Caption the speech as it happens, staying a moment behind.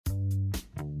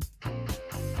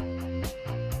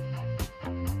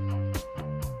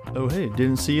Oh, hey,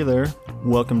 didn't see you there.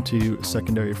 Welcome to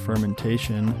Secondary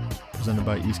Fermentation, presented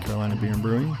by East Carolina Beer and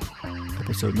Brewing,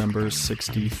 episode number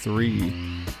 63.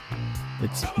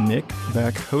 It's Nick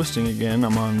back hosting again.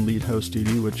 I'm on lead host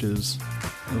duty, which is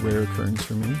a rare occurrence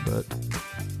for me, but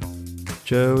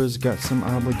Joe has got some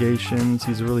obligations.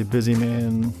 He's a really busy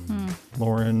man.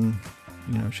 Lauren,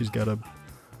 she's got a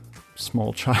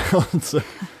small child. So.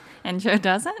 And Joe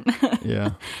doesn't?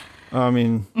 Yeah. I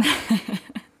mean,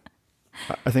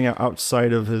 I think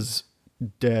outside of his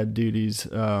dad duties,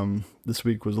 this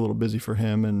week was a little busy for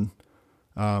him. And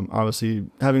obviously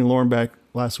having Lauren back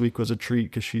last week was a treat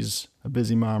because she's a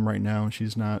busy mom right now and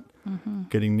she's not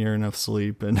getting near enough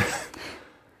sleep. And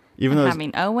even though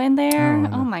having Owen there,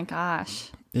 oh my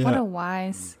gosh. Yeah. What a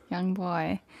wise young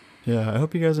boy. Yeah, I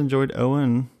hope you guys enjoyed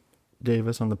Owen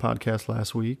Davis on the podcast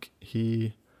last week.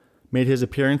 He made his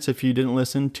appearance. If you didn't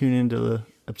listen, tune into the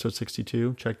episode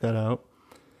 62. Check that out.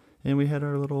 And we had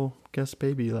our little guest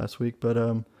baby last week.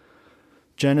 But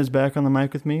Jen is back on the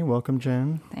mic with me. Welcome,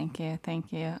 Jen. Thank you.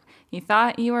 You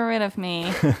thought you were rid of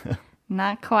me.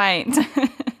 Not quite.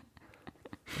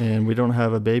 And we don't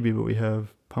have a baby, but we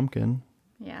have Pumpkin.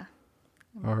 Yeah.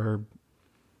 Our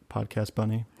podcast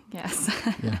bunny. Yes.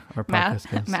 Yeah, our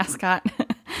podcast guest. Mascot.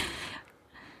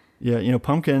 Yeah,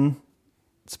 Pumpkin.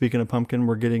 Speaking of pumpkin,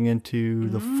 we're getting into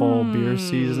the fall beer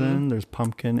season. There's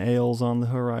pumpkin ales on the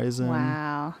horizon.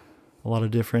 Wow. A lot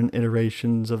of different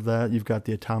iterations of that. You've got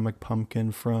the atomic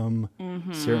pumpkin from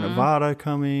Sierra Nevada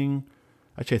coming.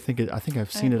 Actually, I think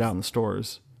I've seen it out in the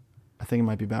stores. I think it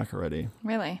might be back already.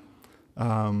 Really?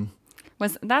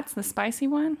 That's the spicy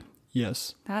one?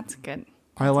 Yes. That's good.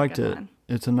 I liked it. One.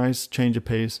 It's a nice change of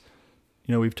pace.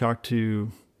 We've talked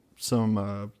to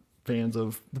some fans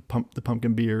of the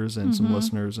pumpkin beers and some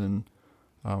listeners, and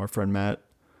our friend Matt,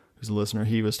 who's a listener,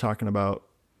 he was talking about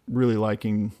really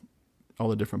liking all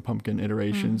the different pumpkin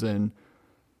iterations. And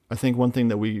I think one thing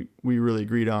that we really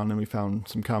agreed on and we found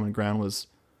some common ground was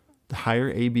the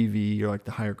higher ABV or like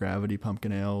the higher gravity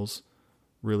pumpkin ales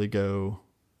really go,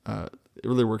 it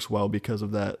really works well because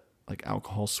of that like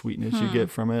alcohol sweetness you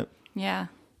get from it. Yeah.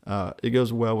 It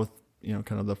goes well with,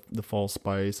 kind of the fall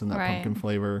spice and that pumpkin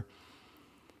flavor.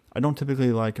 I don't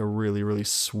typically like a really, really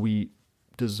sweet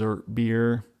dessert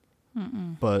beer,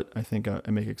 but I think I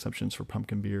make exceptions for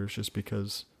pumpkin beers just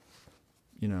because,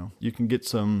 you can get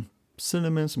some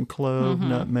cinnamon, some clove,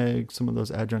 nutmeg, some of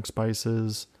those adjunct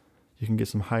spices. You can get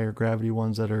some higher gravity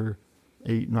ones that are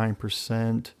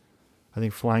 8-9%. I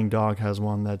think Flying Dog has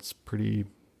one that's pretty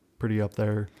up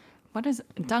there. What is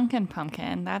Dunkin'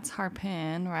 Pumpkin? That's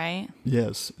Harpoon, right?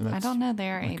 Yes. And I don't know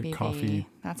their like ABV. a coffee.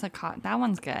 That's that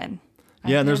one's good.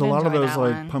 Yeah, and there's a lot of those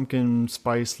like one. pumpkin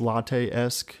spice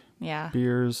latte-esque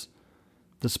beers.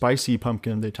 The spicy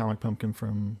pumpkin, the atomic pumpkin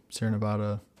from Sierra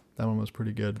Nevada, that one was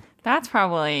pretty good. That's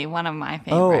probably one of my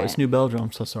favorites. Oh, it's New Belgium.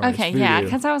 I'm so sorry. Okay, yeah,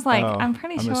 because I was like, I'm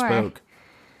pretty sure. I misspoke.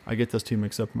 I get those two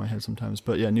mixed up in my head sometimes.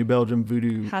 But yeah, New Belgium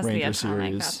Voodoo has Ranger the atomic,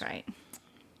 series. That's right.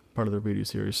 Part of their Voodoo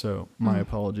series, so my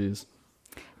apologies.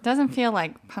 Doesn't feel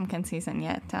like pumpkin season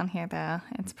yet down here, though.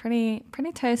 It's pretty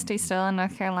toasty still in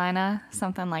North Carolina.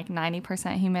 Something like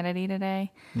 90% humidity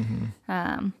today.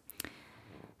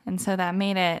 And so that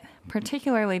made it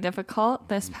particularly difficult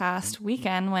this past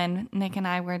weekend when Nick and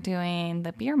I were doing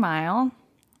the beer mile.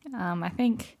 I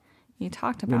think you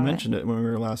talked about it. We mentioned it when we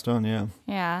were last on, yeah.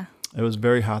 Yeah. It was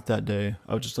very hot that day.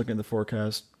 I was just looking at the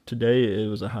forecast. Today it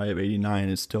was a high of 89.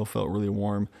 It still felt really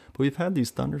warm. But we've had these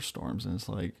thunderstorms, and it's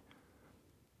like,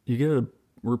 you get a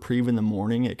reprieve in the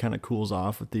morning. It kind of cools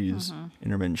off with these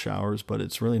intermittent showers, but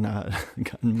it's really not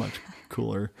gotten much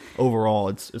cooler. Overall,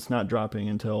 it's not dropping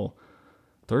until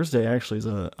Thursday. Actually is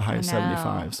a high of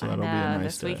 75, so that'll be a nice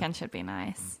This day. weekend should be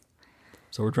nice.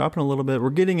 So we're dropping a little bit. We're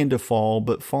getting into fall,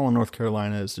 but fall in North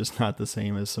Carolina is just not the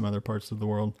same as some other parts of the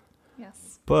world.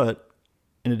 Yes. But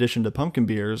in addition to pumpkin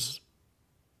beers,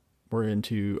 we're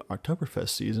into Oktoberfest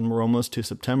season. We're almost to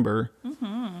September.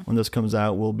 When this comes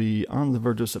out, we'll be on the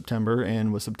verge of September.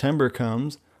 And with September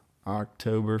comes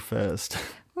Oktoberfest,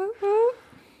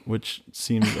 which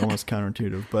seems almost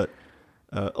counterintuitive. But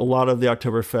a lot of the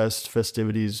Oktoberfest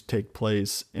festivities take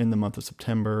place in the month of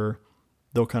September.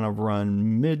 They'll kind of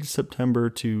run mid-September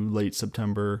to late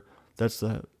September. That's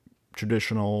the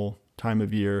traditional time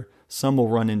of year. Some will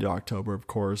run into October, of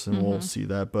course, and we'll see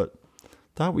that. But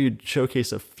thought we'd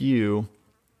showcase a few.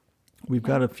 We've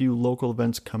got a few local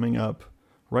events coming up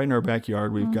right in our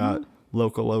backyard. We've got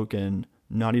Local Oak and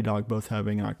Naughty Dog both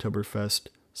having an Oktoberfest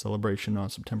celebration on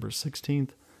September 16th.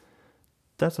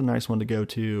 That's a nice one to go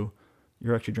to.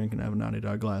 You're actually drinking out of a Naughty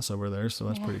Dog glass over there, so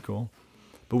that's pretty cool.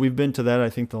 But we've been to that, I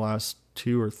think, the last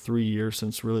 2 or 3 years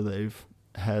since really they've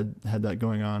had that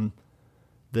going on.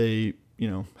 they,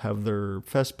 have their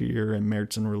Fest beer and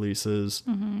Märzen releases.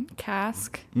 Mm-hmm.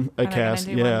 Cask. A cask,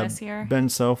 do one this year? Ben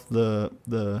Self,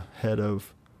 the head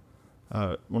of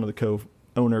one of the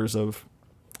co-owners of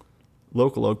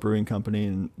Local Oak Brewing Company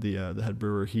and the head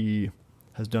brewer, he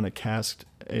has done a casked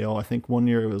ale. I think one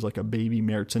year it was like a baby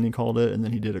Märzen, he called it, and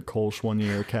then he did a Kolsch one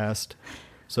year cast.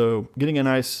 So getting a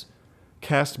nice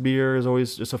cast beer is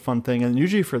always just a fun thing. And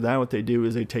usually for that, what they do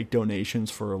is they take donations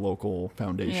for a local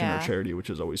foundation or charity, which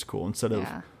is always cool. Instead of,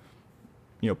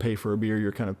 pay for a beer,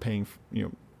 you're kind of paying,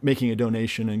 making a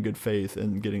donation in good faith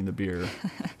and getting the beer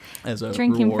as a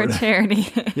drinking reward. For charity.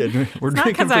 We're it's drinking not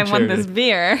because for I charity. want this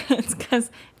beer. It's because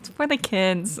it's for the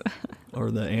kids. Or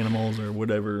the animals or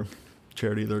whatever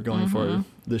charity they're going for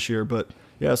this year. But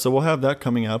yeah, so we'll have that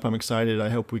coming up. I'm excited. I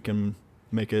hope we can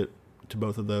make it to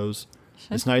both of those.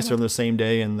 It's nice they're on the same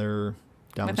day and they're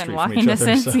down the street from each other.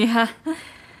 Distance, so. yeah.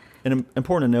 And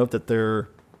important to note that they're,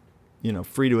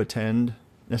 free to attend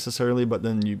necessarily, but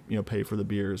then you pay for the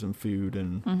beers and food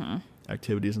and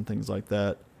activities and things like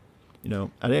that.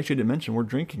 I actually didn't mention we're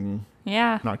drinking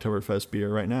an Oktoberfest beer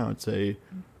right now. It's a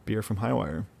beer from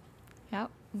Highwire. Yep.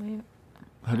 We're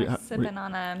sipping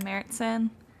on a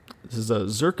Märzen. This is a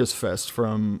Circus Fest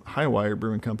from Highwire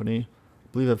Brewing Company. I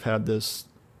believe I've had this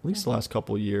at least the last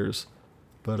couple of years.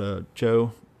 But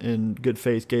Joe, in good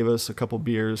faith, gave us a couple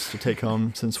beers to take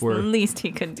home since we're... the least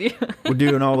he could do. We're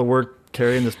doing all the work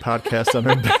carrying this podcast on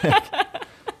our back.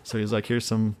 So he's like, here's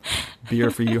some beer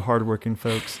for you hardworking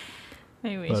folks.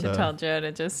 Maybe we should tell Joe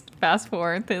to just fast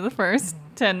forward through the first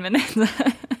 10 minutes.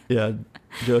 Yeah,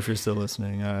 Joe, if you're still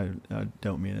listening, I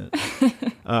don't mean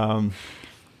it.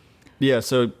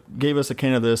 So gave us a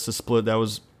can of this to split. That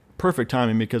was perfect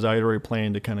timing because I had already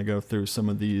planned to kind of go through some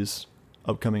of these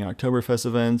upcoming Oktoberfest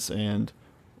events and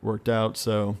worked out.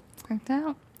 So worked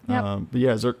out. Yep. But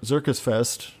yeah, Circus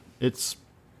Fest. It's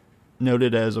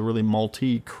noted as a really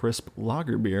malty, crisp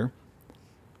lager beer.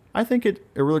 I think it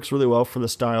looks really well for the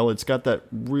style. It's got that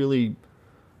really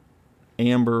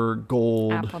amber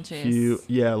gold apple juice. Hue.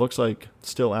 Yeah, it looks like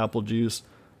still apple juice.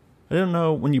 I don't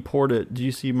know, when you poured it, do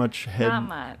you see much head? Not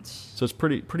much. So it's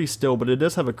pretty still, but it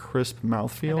does have a crisp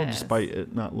mouthfeel despite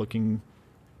it not looking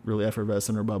really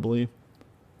effervescent or bubbly.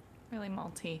 Really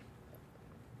malty.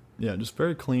 Yeah, just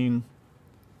very clean.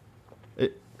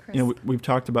 We've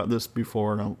talked about this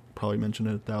before, and I'll probably mention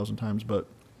it 1,000 times, but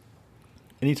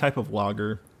any type of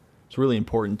lager, it's really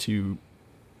important to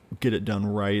get it done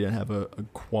right and have a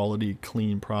quality,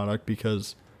 clean product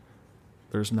because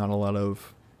there's not a lot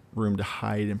of room to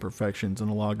hide imperfections in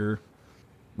a lager.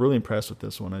 Really impressed with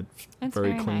this one. It's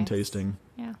very clean nice. tasting.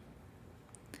 Yeah.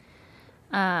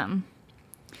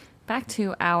 Back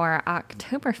to our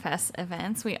Oktoberfest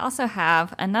events. We also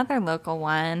have another local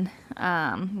one.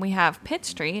 We have Pitt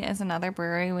Street is another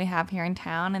brewery we have here in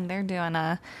town, and they're doing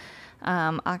a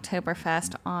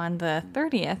Oktoberfest on the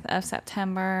 30th of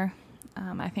September.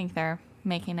 I think they're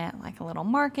making it like a little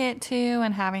market too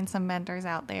and having some vendors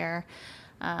out there.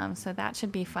 So that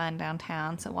should be fun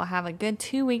downtown. So we'll have a good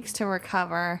 2 weeks to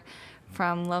recover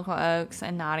from Local Oaks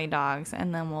and Naughty Dogs,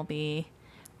 and then we'll be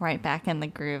right back in the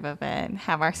groove of it.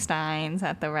 Have our steins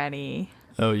at the ready.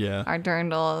 Oh, yeah. Our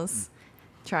dirndls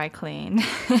dry clean.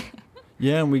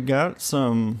 Yeah, and we got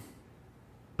some,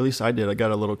 at least I did. I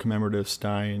got a little commemorative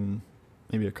stein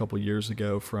maybe a couple years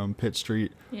ago from Pitt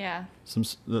Street. Yeah.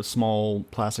 The small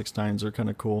plastic steins are kind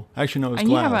of cool. Actually, no, it's and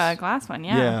glass. You have a glass one,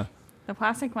 yeah. Yeah. The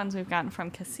plastic ones we've gotten from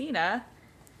Casita.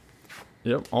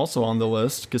 Yep, also on the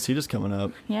list. Casita's coming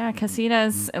up. Yeah,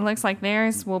 Casita's, it looks like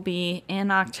theirs will be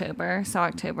in October, so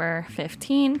October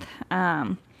 15th.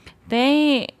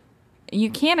 You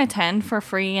can attend for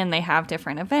free, and they have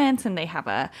different events, and they have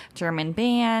a German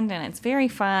band, and it's very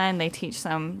fun. They teach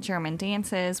some German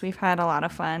dances. We've had a lot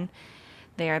of fun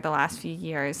there the last few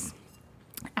years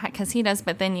at Casita's,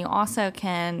 but then you also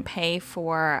can pay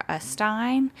for a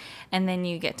stein, and then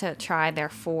you get to try their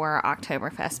 4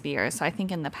 Oktoberfest beers. So I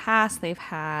think in the past they've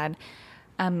had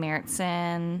a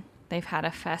Märzen, they've had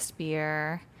a Fest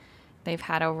beer, they've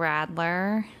had a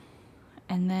Radler,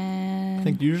 and then I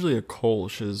think usually a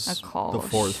Kolsch is the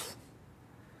 4th.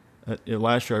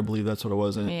 Last year I believe that's what it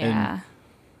was, and I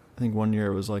think one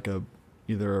year it was like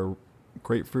either a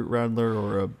grapefruit Radler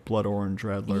or a blood orange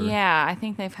Radler. Yeah, I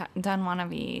think they've done one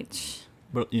of each.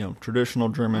 But traditional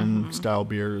German style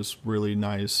beer is really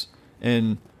nice,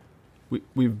 and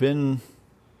we've been,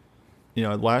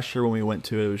 last year when we went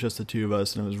to it was just the two of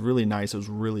us, and it was really nice. It was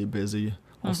really busy,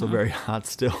 also very hot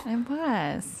still. It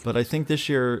was. But I think this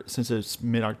year, since it's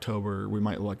mid-October, we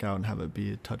might luck out and have it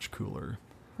be a touch cooler.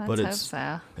 Let's hope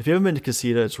so. If you haven't been to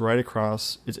Casita, it's right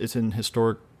across. It's in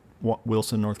historic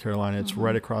Wilson, North Carolina. It's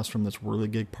right across from this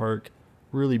whirligig park.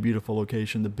 really beautiful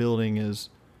location. The building is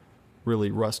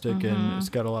really rustic and it's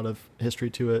got a lot of history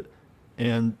to it.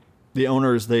 And the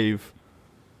owners, they've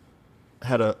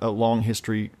had a long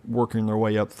history working their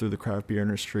way up through the craft beer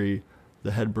industry.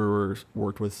 The head brewer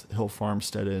worked with Hill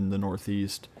Farmstead in the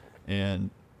Northeast, and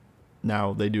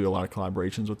now they do a lot of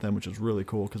collaborations with them, which is really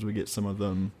cool because we get some of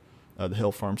them, the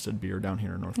Hill Farmstead beer down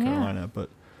here in North Carolina.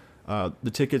 But the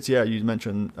tickets, you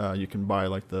mentioned you can buy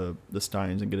like the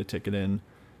steins and get a ticket in.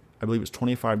 I believe it's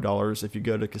 $25. If you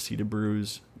go to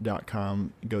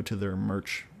casitabrews.com, go to their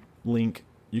merch link,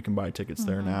 you can buy tickets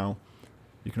there now.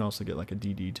 You can also get like a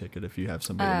DD ticket if you have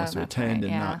somebody that wants to attend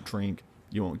and not drink.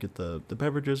 You won't get the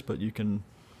beverages, but you can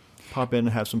pop in and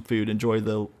have some food, enjoy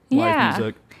the live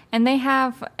music. And they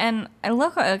have, and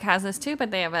Local Oak has this too,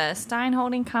 but they have a stein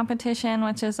holding competition,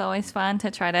 which is always fun to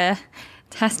try to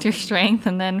test your strength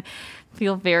and then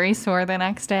feel very sore the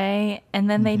next day. And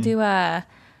then they do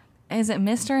is it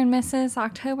Mr. and Mrs.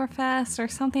 Oktoberfest or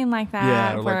something like that?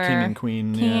 Yeah, or like King and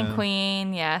Queen. King and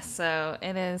Queen, yes. So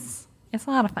it's a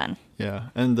lot of fun. Yeah,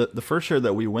 and the first year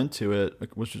that we went to it,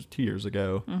 which was 2 years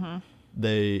ago,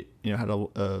 they had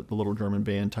the little German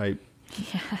band type,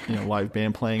 live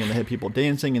band playing, and they had people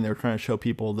dancing, and they were trying to show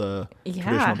people the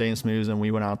traditional dance moves, and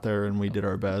we went out there and we did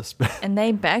our best. And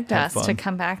they begged us to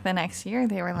come back the next year.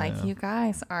 They were like, "You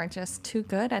guys are just too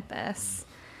good at this.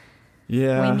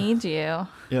 Yeah, we need you."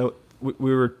 Yeah,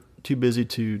 we were too busy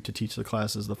to teach the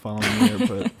classes the following year,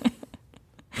 but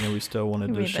we still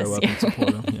wanted to show up and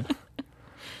support them. Yeah.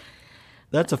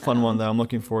 That's a fun one, though. I'm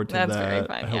looking forward to that. That's very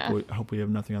fun, I hope we have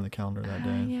nothing on the calendar that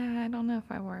day. Yeah, I don't know if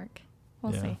I work.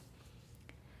 We'll see.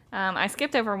 I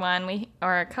skipped over one,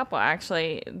 or a couple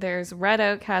actually. There's Red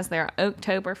Oak has their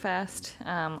Oktoberfest,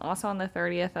 also on the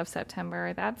 30th of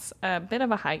September. That's a bit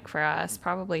of a hike for us,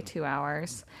 probably 2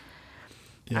 hours.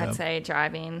 Yeah. I'd say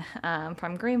driving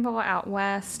from Greenville out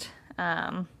west.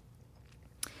 And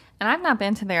I've not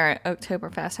been to their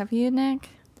Oktoberfest. Have you, Nick?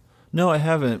 No, I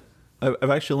haven't.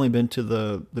 I've actually only been to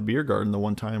the beer garden the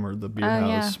one time, or the beer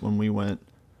house when we went.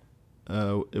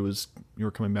 It was, you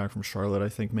were coming back from Charlotte, I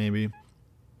think, maybe.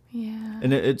 Yeah.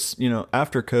 And it's,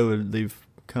 after COVID, they've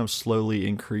kind of slowly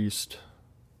increased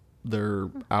their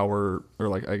hour, or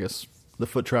like, I guess, the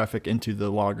foot traffic into the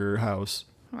lager house.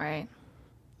 Right.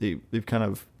 They've kind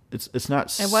of, it's not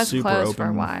super open. It was closed for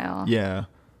a while. Yeah.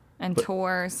 And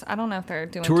tours. I don't know if they're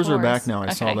doing tours. Tours are back now. I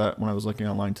saw that when I was looking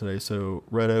online today. So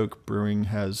Red Oak Brewing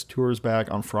has tours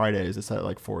back on Fridays. It's at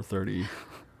like 4:30.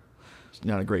 It's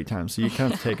not a great time. So you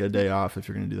kind of take a day off if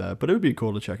you're going to do that. But it would be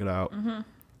cool to check it out.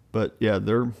 But yeah,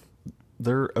 their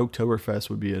Oktoberfest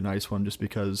would be a nice one just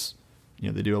because,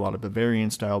 they do a lot of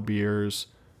Bavarian style beers.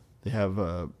 They have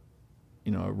a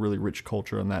really rich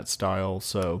culture in that style.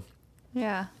 So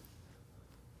yeah.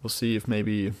 We'll see if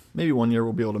maybe 1 year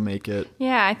we'll be able to make it.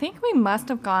 Yeah, I think we must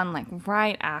have gone like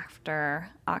right after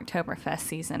Oktoberfest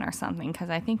season or something, because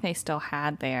I think they still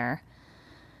had their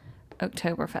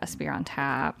Oktoberfest beer on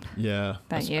tap. Yeah,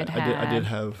 I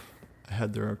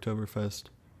had their Oktoberfest.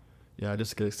 Yeah, I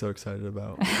just get so excited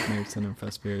about Mason and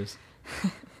Fest beers.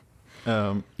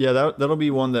 That'll be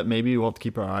one that maybe we'll have to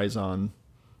keep our eyes on.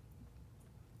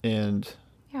 And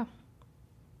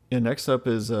next up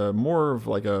is more of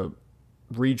like a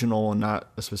regional and not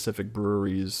a specific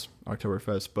brewery's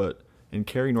Oktoberfest, but in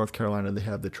Cary, North Carolina, they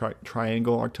have the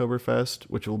Triangle Oktoberfest,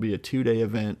 which will be a 2-day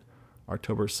event,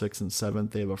 October 6th and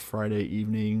 7th. They have a Friday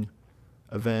evening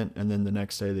event, and then the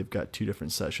next day they've got 2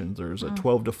 different sessions. There's a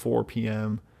 12 to 4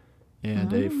 p.m.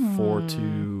 and a 4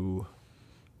 to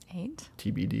 8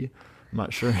 TBD. I'm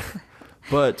not sure.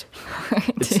 But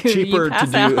it's cheaper to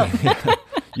do.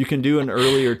 You can do an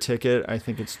earlier ticket. I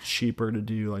think it's cheaper to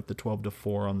do like the 12 to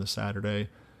 4 on the Saturday.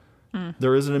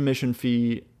 There is an admission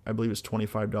fee. I believe it's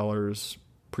 $25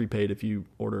 prepaid if you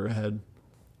order ahead.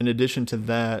 In addition to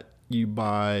that, you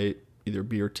buy either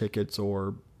beer tickets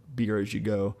or beer as you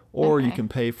go, or you can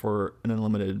pay for an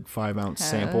unlimited 5-ounce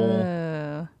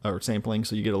sample or sampling.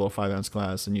 So you get a little 5-ounce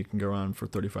glass and you can go around for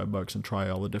 $35 and try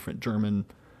all the different German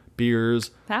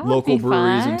beers, local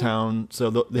breweries in town. So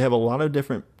they have a lot of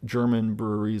different German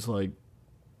breweries like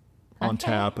on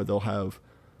tap, but they'll have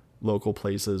local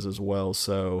places as well.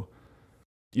 So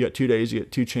you got 2 days, you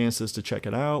get 2 chances to check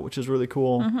it out, which is really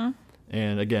cool.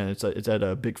 And again, it's at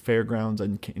a big fairgrounds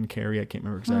in Cary. I can't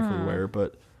remember exactly where,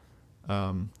 but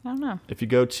I don't know. If you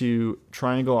go to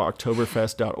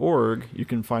triangleoktoberfest.org, you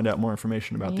can find out more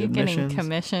information about the admissions. Getting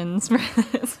commissions for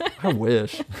this? I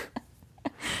wish.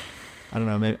 I don't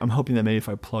know. Maybe, I'm hoping that maybe if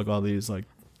I plug all these, like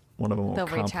one of them will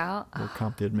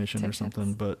comp the admission or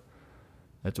something. But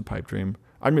that's a pipe dream.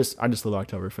 I just love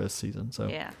Oktoberfest season. So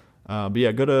yeah. But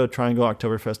yeah, go to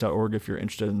triangleoktoberfest.org if you're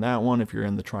interested in that one. If you're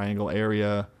in the Triangle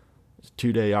area, it's a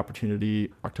 2-day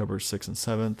opportunity, October 6th and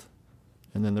 7th.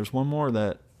 And then there's one more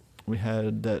that we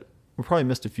had that we probably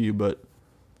missed a few, but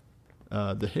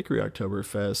the Hickory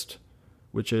Oktoberfest,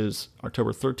 which is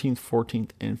October 13th,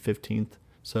 14th, and 15th.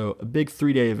 So a big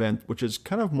 3-day event, which is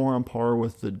kind of more on par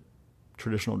with the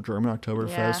traditional German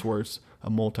Oktoberfest, where it's a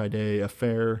multi-day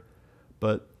affair.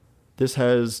 But this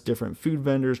has different food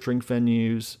vendors, drink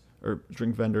vendors.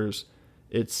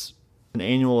 It's an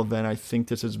annual event. I think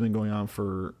this has been going on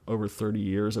for over 30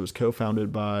 years. It was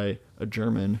co-founded by a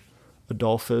German,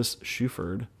 Adolphus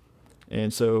Schuford.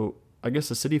 And so I guess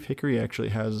the city of Hickory actually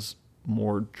has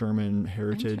more German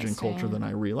heritage and culture than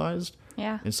I realized.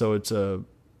 Yeah. And so it's a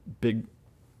big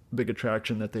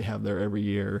attraction that they have there every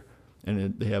year,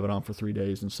 and they have it on for 3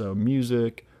 days. And so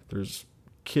music, there's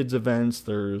kids events,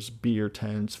 there's beer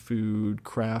tents, food,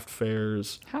 craft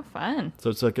fairs. How fun. So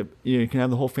it's like you can have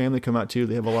the whole family come out too.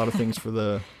 They have a lot of things for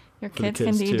the Your for kids the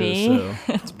kids can too. DD.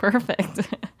 So It's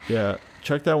perfect. yeah,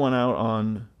 check that one out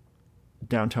on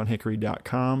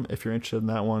downtownhickory.com if you're interested in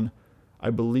that one. I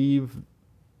believe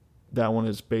that one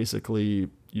is basically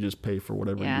you just pay for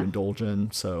whatever you indulge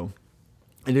in. So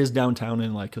it is downtown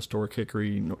in like historic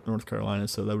Hickory, North Carolina.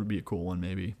 So that would be a cool one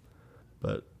maybe.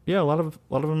 But yeah, a lot of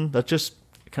them. That's just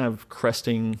kind of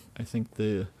cresting, I think,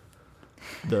 the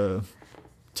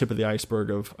tip of the iceberg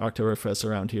of Oktoberfest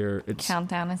around here.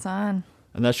 Countdown is on.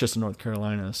 And that's just in North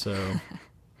Carolina. So,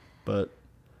 but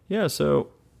yeah,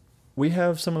 so we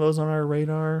have some of those on our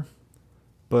radar.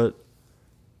 But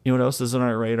you know what else is on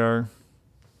our radar?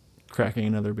 Cracking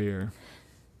another beer.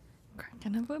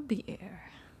 Cracking of a beer.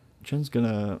 Jen's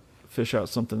gonna fish out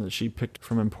something that she picked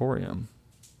from Emporium.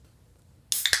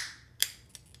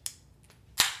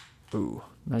 Ooh,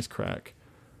 nice crack.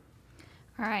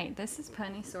 All right, this is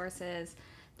Pony Source's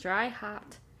Dry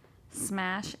Hopped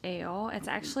Smash Ale. It's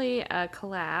actually a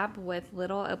collab with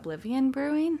Little Oblivion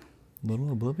Brewing.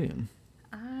 Little Oblivion.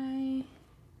 I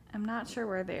am not sure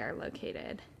where they are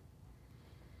located.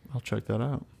 I'll check that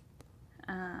out.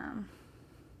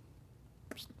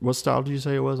 What style did you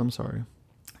say it was? I'm sorry.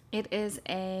 It is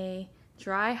a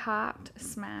dry hopped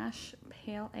smash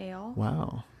pale ale.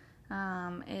 Wow.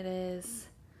 It is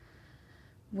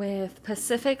with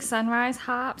Pacific Sunrise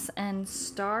hops and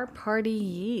Star Party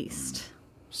yeast.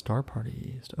 Star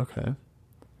Party yeast. Okay.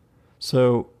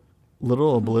 So,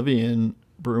 Little Oblivion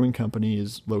Brewing Company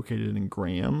is located in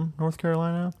Graham, North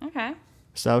Carolina. Okay.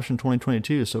 Established in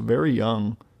 2022, so very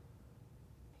young.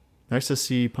 Nice to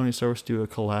see Pony Source do a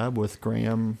collab with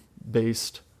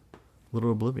Graham-based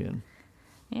Little Oblivion.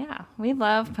 Yeah, we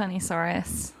love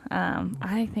Ponysaurus.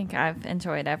 I think I've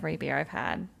enjoyed every beer I've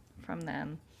had from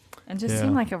them. And just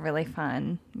seem like a really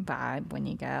fun vibe when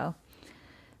you go.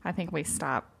 I think we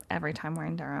stop every time we're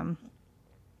in Durham.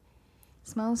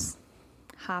 Smells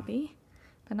hoppy,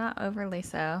 but not overly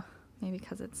so. Maybe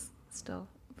because it's still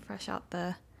fresh out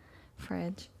the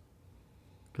fridge.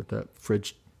 Got that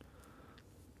fridge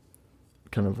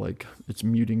kind of like it's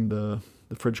muting the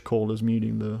fridge cold is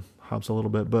muting the hops a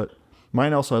little bit, but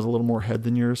mine also has a little more head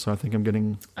than yours, so I think I'm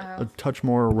getting a touch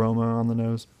more aroma on the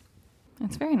nose.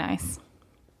 It's very nice.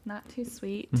 Not too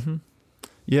sweet. Mm-hmm.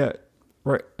 Yeah,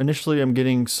 right. Initially, I'm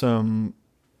getting some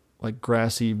like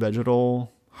grassy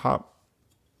vegetal hop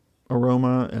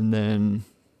aroma, and then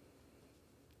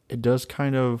it does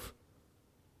kind of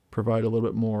provide a little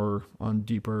bit more on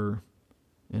deeper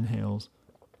inhales.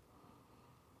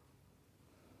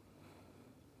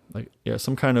 Like, yeah,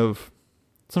 some kind of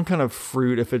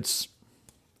fruit. If it's,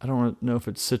 I don't know if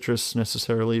it's citrus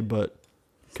necessarily, but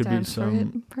could Stone be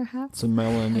some fruit, perhaps. some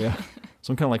melon, yeah,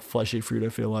 some kind of like fleshy fruit. I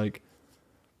feel like,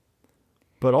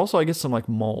 but also I get some like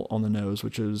malt on the nose,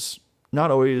 which is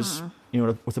not always,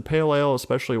 with a pale ale,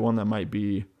 especially one that might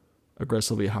be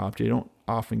aggressively hopped. You don't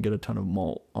often get a ton of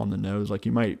malt on the nose. Like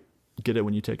you might get it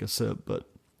when you take a sip, but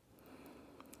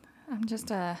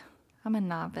I'm a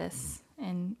novice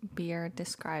in beer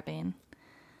describing.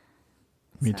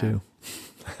 Me too.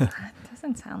 It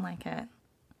doesn't sound like it.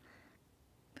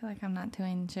 I feel like I'm not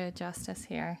doing Joe justice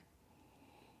here.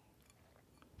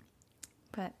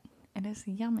 But it is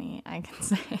yummy, I can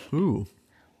say. Ooh.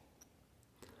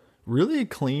 Really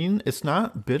clean. It's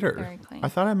not bitter. Very clean. I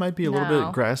thought it might be a little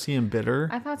bit grassy and bitter.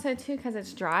 I thought so too because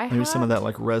it's dry. Maybe some of that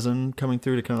like resin coming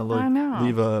through to kind of like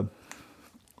leave a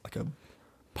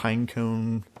pine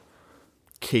cone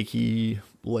cakey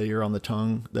layer on the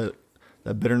tongue. That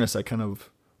bitterness that kind of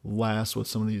lasts with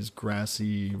some of these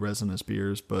grassy resinous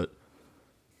beers, but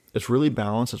it's really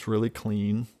balanced. It's really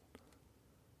clean.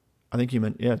 I think you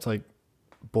meant, it's like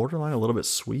borderline a little bit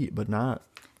sweet, but not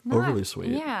overly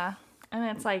sweet. Yeah. And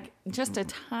it's like just a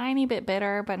tiny bit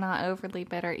bitter, but not overly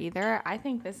bitter either. I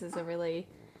think this is a really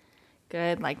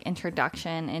good like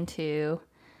introduction into,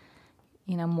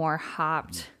 more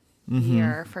hopped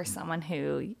beer for someone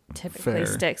who typically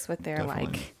sticks with their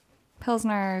like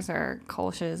Pilsners or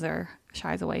Kolsch's or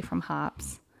shies away from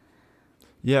hops.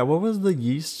 Yeah, what was the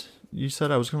yeast? You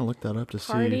said I was going to look that up to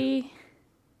see.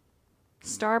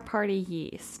 Star Party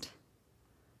yeast.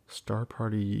 Star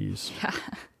Party yeast. Yeah.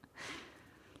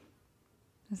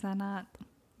 Is that not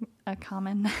a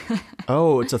common?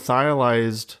 Oh, it's a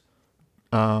thiolized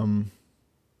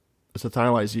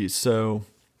yeast. So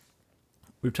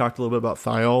we've talked a little bit about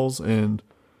thiols and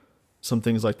some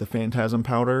things like the Phantasm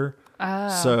powder. Oh.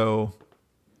 So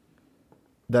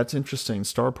that's interesting.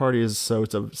 Star Party it's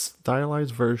a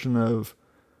stylized version of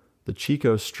the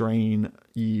Chico strain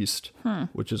yeast,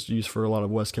 which is used for a lot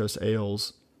of West Coast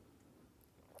ales.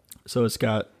 So it's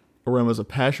got aromas of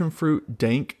passion fruit,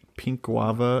 dank, pink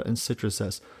guava, and citrus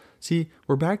zest. See,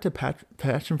 we're back to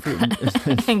passion fruit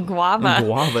and guava. And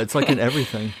guava. It's like in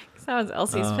everything. That was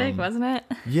Elsie's pick, wasn't it?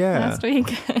 Yeah. Last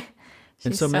week.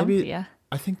 And so maybe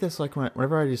I think that's like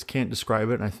whenever I just can't describe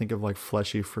it and I think of like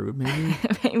fleshy fruit, maybe.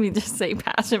 Maybe just say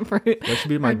passion fruit. That should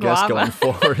be my guess going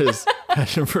forward is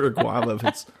passion fruit or guava. If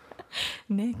it's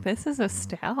Nick, this is a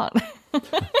stout.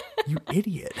 You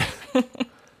idiot.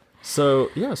 So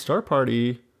yeah, Star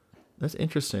Party. That's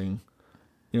interesting.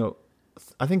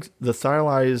 I think the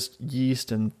thiolized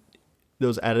yeast and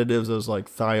those additives, those like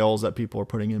thiols that people are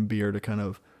putting in beer to kind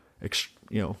of, what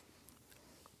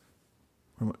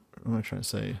am I trying to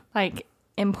say? Like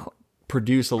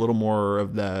produce a little more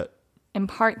of that.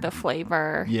 Impart the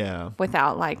flavor. Yeah.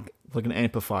 Without like an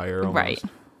amplifier almost. Right.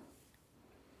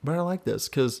 But I like this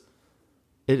because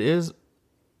it is.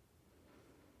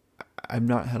 I've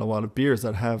not had a lot of beers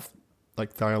that have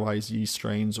like thiolized yeast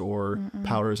strains or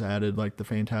powders added like the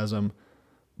Phantasm.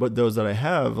 But those that I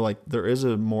have, like there is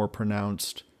a more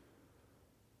pronounced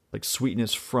like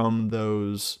sweetness from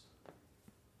those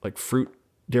like fruit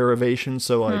derivations.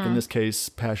 So like in this case,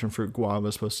 passion fruit guava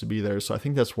is supposed to be there. So I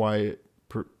think that's why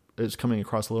it's coming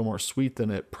across a little more sweet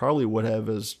than it probably would have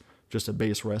as just a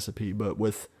base recipe. But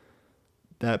with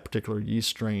that particular yeast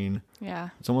strain,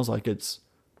 it's almost like it's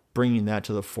bringing that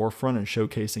to the forefront and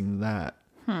showcasing that.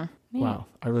 Wow,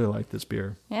 I really like this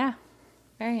beer. Yeah,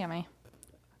 very yummy.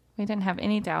 We didn't have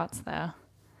any doubts, though,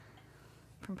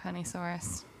 from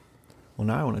Ponysaurus. Well,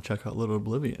 now I want to check out Little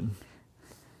Oblivion.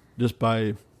 Just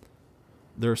by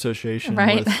their association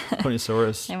with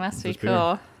Ponysaurus. It must be beer.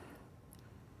 cool.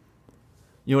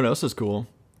 You know what else is cool?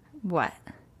 What?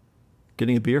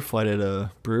 Getting a beer flight at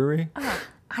a brewery. Oh,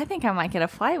 I think I might get a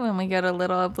flight when we go to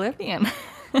Little Oblivion.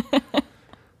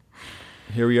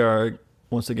 Here we are.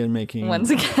 Once again,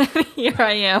 here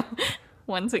I am.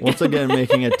 Once again,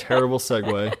 making a terrible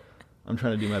segue. I'm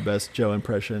trying to do my best Joe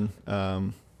impression,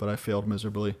 but I failed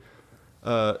miserably.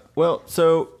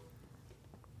 So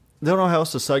don't know how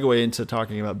else to segue into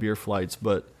talking about beer flights,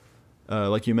 but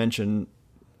like you mentioned,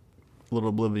 Little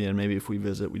Oblivion. Maybe if we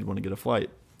visit, we'd want to get a flight.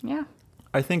 Yeah,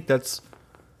 I think that's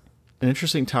an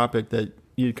interesting topic that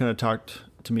you kind of talked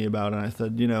to me about, and I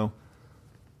said,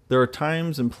 there are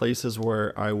times and places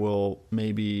where I will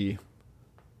maybe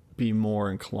be more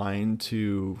inclined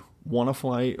to want a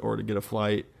flight or to get a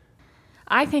flight.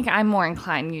 I think I'm more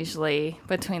inclined usually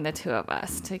between the two of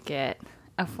us to get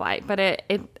a flight, but it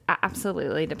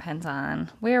absolutely depends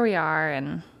on where we are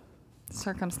and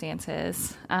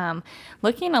circumstances.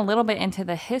 Looking a little bit into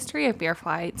the history of beer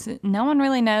flights, no one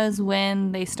really knows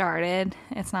when they started.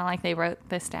 It's not like they wrote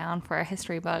this down for a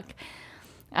history book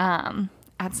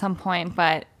at some point,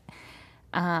 but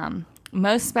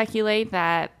most speculate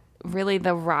that really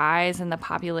the rise and the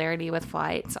popularity with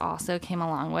flights also came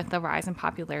along with the rise in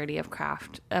popularity of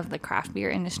the craft beer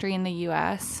industry in the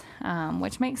U.S.,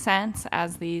 which makes sense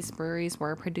as these breweries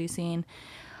were producing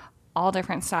all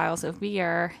different styles of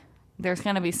beer. There's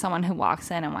going to be someone who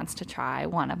walks in and wants to try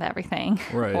one of everything,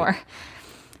 right.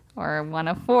 or one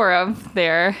of four of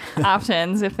their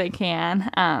options if they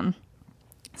can.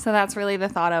 So that's really the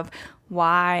thought of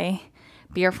why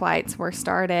beer flights were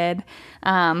started.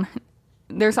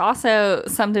 There's also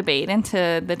some debate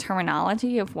into the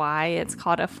terminology of why it's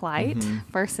called a flight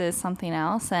versus something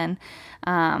else. And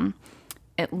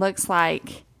it looks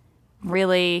like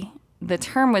really the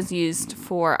term was used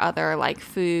for other like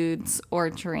foods or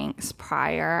drinks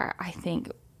prior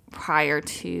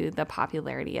to the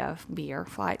popularity of beer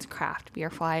flights, craft beer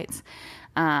flights.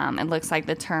 It looks like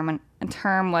the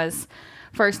term was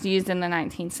first used in the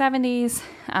 1970s.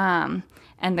 And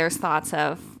there's thoughts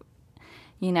of,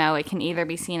 it can either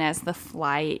be seen as the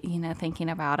flight, thinking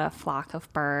about a flock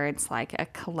of birds, like a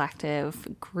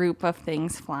collective group of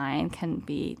things flying can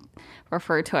be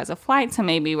referred to as a flight. So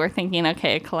maybe we're thinking,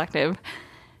 okay, a collective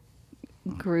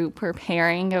group or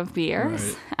pairing of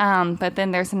beers. Right. But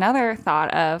then there's another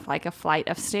thought of like a flight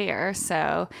of stairs.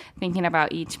 So thinking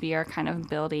about each beer kind of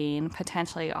building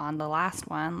potentially on the last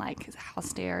one, like how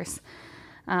stairs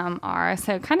are.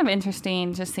 So kind of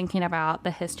interesting just thinking about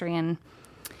the history and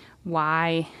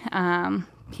why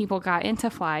people got into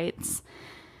flights.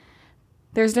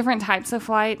 There's different types of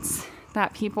flights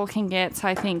that people can get. So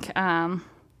I think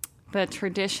the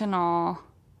traditional,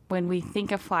 when we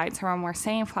think of flights or when we're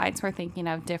saying flights, we're thinking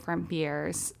of different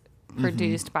beers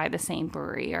produced by the same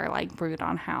brewery or like brewed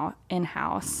on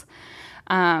in-house.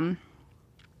 You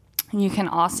can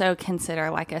also consider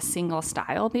like a single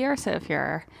style beer. So if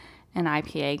you're an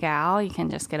IPA gal, you can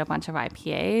just get a bunch of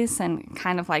IPAs, and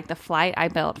kind of like the flight I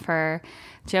built for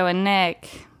Joe and Nick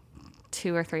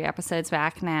 2 or 3 episodes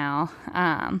back now.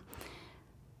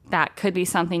 That could be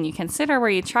something you consider where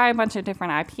you try a bunch of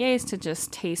different IPAs to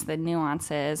just taste the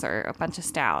nuances, or a bunch of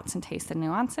stouts and taste the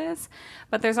nuances.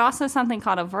 But there's also something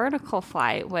called a vertical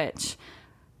flight, which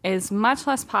is much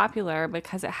less popular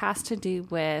because it has to do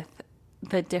with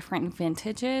the different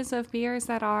vintages of beers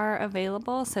that are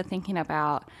available. So thinking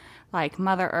about like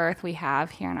Mother Earth we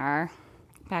have here in our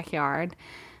backyard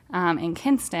in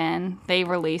Kinston, they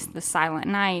release the Silent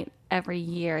Night every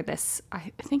year.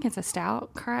 I think it's a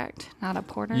stout, correct? Not a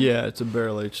porter? Yeah, it's a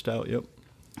barrel-aged stout, yep.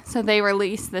 So they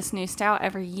release this new stout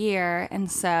every year, and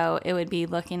so it would be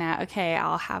looking at, okay,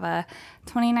 I'll have a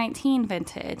 2019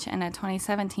 vintage and a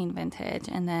 2017 vintage,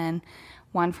 and then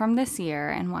one from this year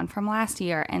and one from last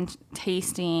year, and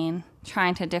tasting,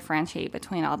 trying to differentiate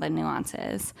between all the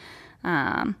nuances.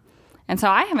 And so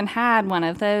I haven't had one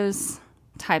of those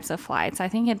types of flights. I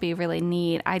think it'd be really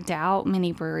neat. I doubt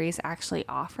many breweries actually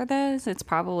offer those. It's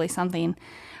probably something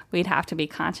we'd have to be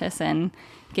conscious in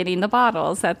getting the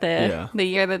bottles at the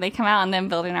year that they come out, and then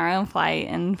building our own flight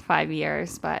in 5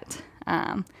 years. But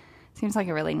seems like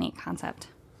a really neat concept.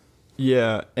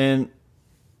 Yeah, and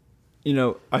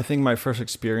I think my first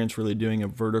experience really doing a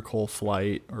vertical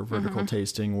flight or vertical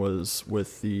tasting was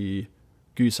with the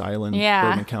Goose Island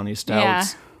Bourbon County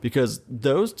Stouts, because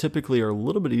those typically are a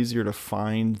little bit easier to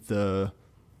find the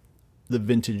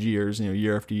vintage years.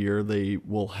 Year after year, they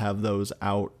will have those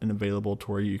out and available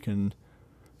to where you can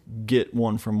get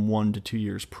one from 1 to 2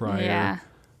 years prior. Yeah.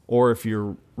 Or if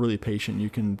you're really patient,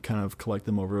 you can kind of collect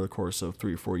them over the course of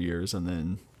 3 or 4 years and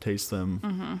then taste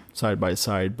them side by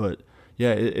side. But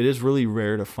yeah, it is really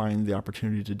rare to find the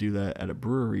opportunity to do that at a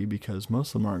brewery, because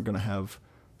most of them aren't going to have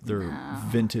their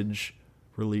vintage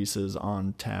releases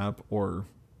on tap or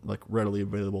like readily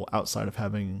available outside of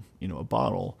having, a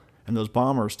bottle. And those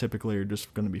bombers typically are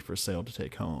just going to be for sale to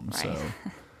take home. Right.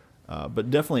 So, but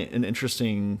definitely an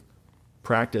interesting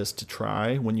practice to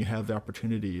try when you have the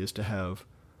opportunity is to have,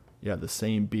 the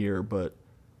same beer, but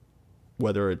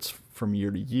whether it's from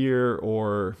year to year,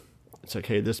 or it's like,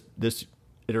 hey, this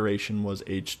iteration was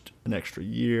aged an extra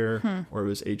year, or it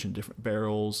was aged in different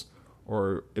barrels,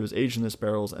 or it was aged in this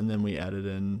barrels, and then we added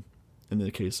in the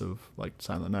case of like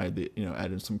Silent Night,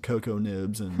 added some cocoa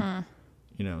nibs and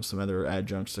some other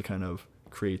adjuncts to kind of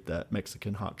create that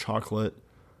Mexican hot chocolate,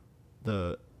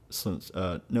 the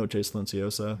Noche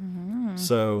Silenciosa.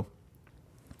 So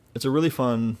it's a really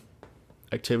fun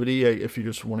activity if you're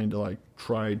just wanting to like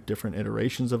try different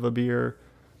iterations of a beer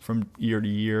from year to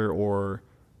year, or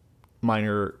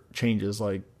minor changes.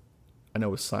 Like I know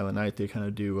with Silent Night, they kind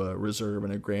of do a reserve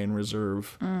and a grand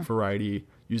reserve variety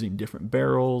using different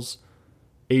barrels,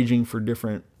 aging for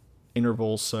different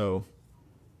intervals. So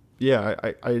yeah,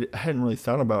 I hadn't really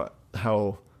thought about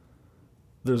how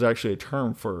there's actually a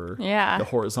term for the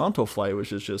horizontal flight,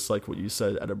 which is just like what you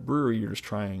said, at a brewery, you're just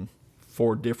trying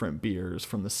 4 different beers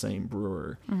from the same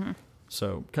brewer.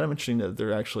 So kind of interesting that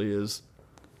there actually is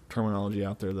terminology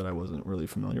out there that I wasn't really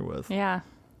familiar with. Yeah.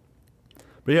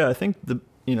 But yeah, I think the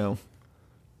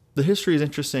history is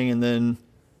interesting, and then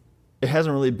it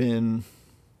hasn't really been,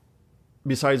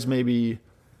 besides maybe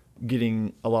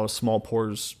getting a lot of small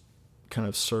pours kind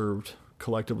of served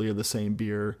collectively of the same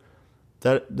beer,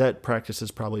 that practice has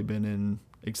probably been in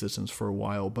existence for a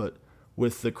while. But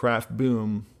with the craft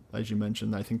boom, as you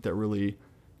mentioned, I think that really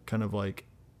kind of like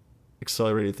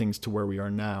accelerated things to where we are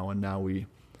now. And now we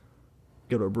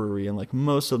go to a brewery and like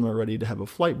most of them are ready to have a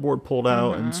flight board pulled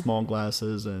out and small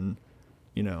glasses, and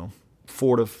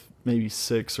 4 to maybe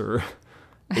 6 or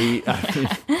 8,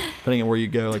 depending on where you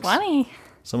go. Like 20.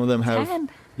 Some of them have. 10.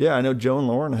 Yeah, I know Joe and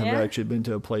Lauren have actually been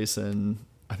to a place in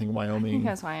I think Wyoming. I think it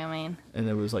was Wyoming. And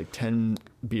it was like 10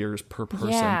 beers per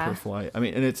person Yeah. per flight. I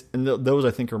mean, and those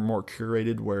I think are more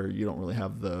curated where you don't really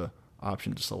have the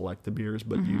option to select the beers,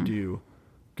 but you do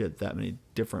get that many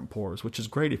different pours, which is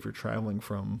great if you're traveling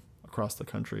from across the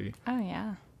country. Oh,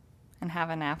 yeah. And have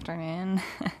an afternoon.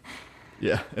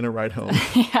 Yeah, and a ride home.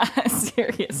 Yeah,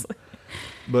 seriously.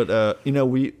 But,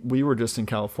 we were just in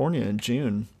California in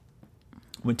June,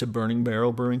 went to Burning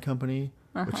Barrel Brewing Company,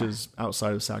 which is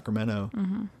outside of Sacramento,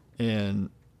 and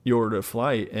you ordered a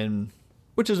flight, and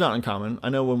which is not uncommon. I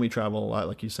know when we travel a lot,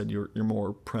 like you said, you're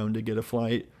more prone to get a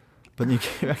flight, but then you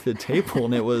came back to the table,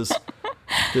 and it was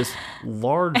this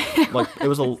large, like it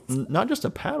was not just a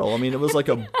paddle. I mean, it was like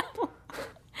it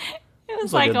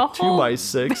was like a whole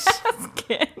 2x6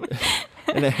 basket.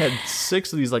 and it had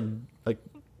 6 of these like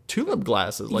tulip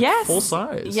glasses, like yes. full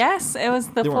size. Yes, it was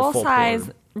the They weren't full full size.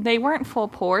 poured. They weren't full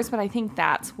pours, but I think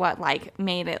that's what like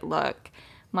made it look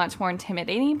much more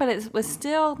intimidating. But it was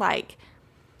still like,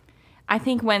 I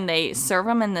think when they serve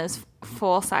them in those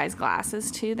full size glasses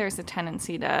too, there's a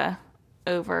tendency to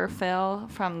overfill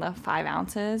from the 5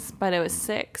 ounces. But it was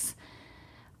 6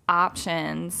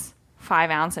 options.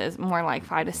 5 ounces, more like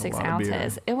 5 to 6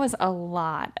 ounces. It was a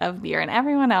lot of beer, and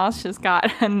everyone else just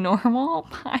got a normal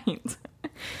pint.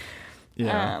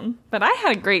 Yeah. But I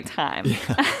had a great time.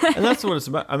 Yeah. And that's what it's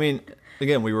about. I mean,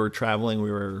 again, we were traveling, we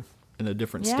were in a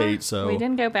different state, so we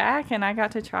didn't go back, and I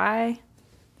got to try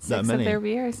 6 of their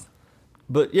beers.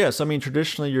 But yes, I mean,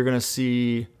 traditionally you're going to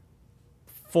see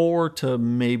 4 to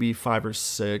maybe 5 or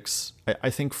 6. I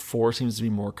think 4 seems to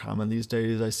be more common these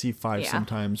days. I see 5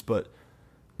 sometimes, but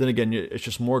then again, it's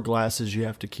just more glasses you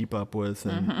have to keep up with,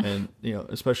 and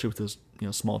especially with those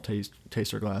small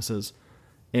taster glasses.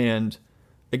 And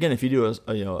again, if you do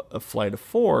a flight of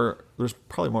 4, there's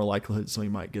probably more likelihood somebody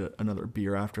might get another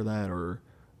beer after that, or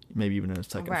maybe even a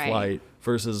second flight.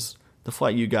 Versus the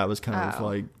flight you got was kind of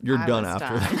like you're done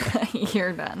after that.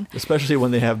 You're done. Especially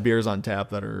when they have beers on tap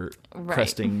that are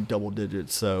cresting double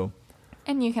digits. So,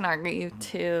 and you can argue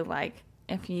too, like,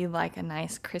 if you like a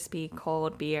nice crispy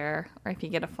cold beer, or if you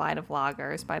get a flight of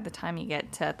lagers, by the time you get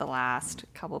to the last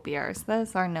couple beers,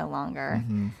 those are no longer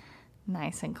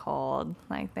nice and cold.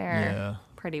 Like they're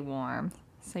pretty warm.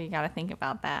 So you got to think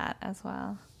about that as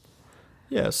well.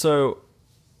 Yeah. So,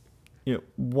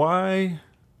 why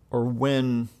or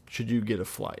when should you get a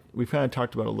flight? We've kind of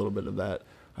talked about a little bit of that.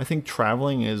 I think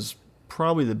traveling is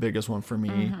probably the biggest one for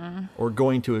me, or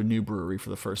going to a new brewery for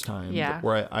the first time,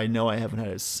 where I know I haven't had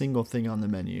a single thing on the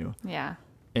menu. Yeah.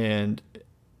 And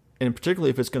particularly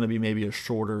if it's going to be maybe a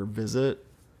shorter visit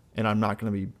and I'm not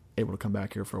going to be able to come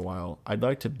back here for a while, I'd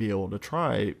like to be able to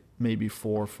try maybe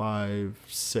 4, 5,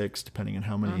 6, depending on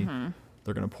how many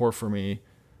they're going to pour for me,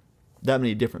 that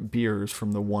many different beers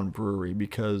from the one brewery,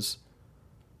 because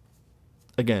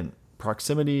again,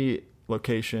 proximity,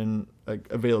 location,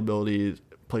 availability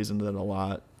plays into that a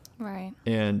lot. Right.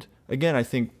 And again, I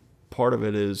think part of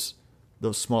it is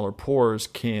those smaller pours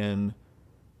can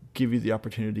give you the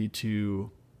opportunity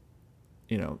to,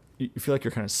 you feel like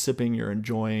you're kind of sipping, you're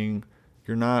enjoying,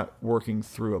 you're not working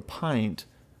through a pint,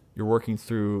 you're working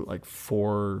through like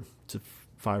 4 to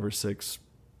 5 or 6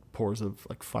 pours of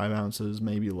like 5 ounces,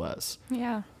 maybe less.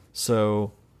 Yeah.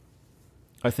 So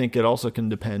I think it also can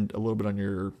depend a little bit on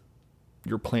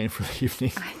your plan for the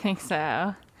evening. I think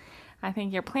so. I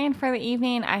think your plan for the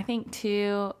evening, I think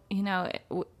too,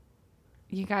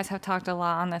 you guys have talked a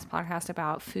lot on this podcast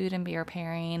about food and beer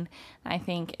pairing. I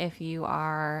think if you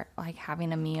are like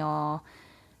having a meal,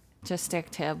 just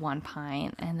stick to 1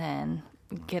 pint and then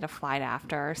get a flight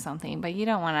after or something. But you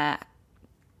don't want to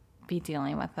be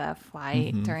dealing with a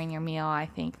flight during your meal. I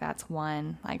think that's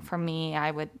one. Like for me,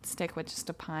 I would stick with just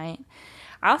a pint.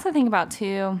 I also think about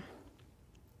too,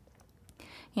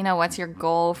 what's your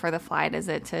goal for the flight? Is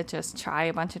it to just try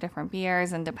a bunch of different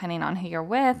beers? And depending on who you're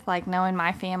with, like knowing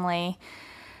my family,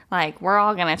 like we're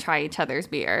all going to try each other's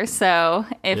beers. So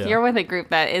if you're with a group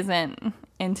that isn't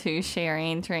into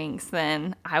sharing drinks,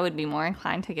 then I would be more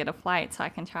inclined to get a flight so I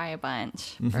can try a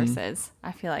bunch versus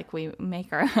I feel like we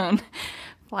make our own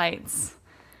flights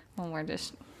when we're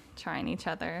just trying each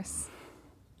other's.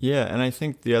 Yeah. And I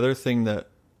think the other thing that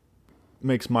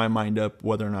makes my mind up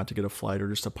whether or not to get a flight or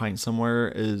just a pint somewhere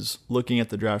is looking at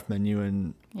the draft menu,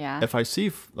 and if I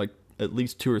see like at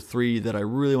least 2 or 3 that I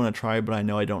really want to try but I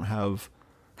know I don't have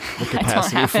the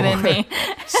capacity for it in me.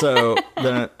 So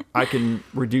then I can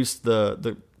reduce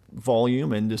the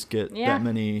volume and just get that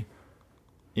many,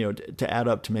 to add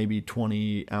up to maybe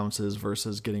 20 ounces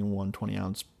versus getting 1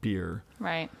 20-ounce beer.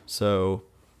 Right. So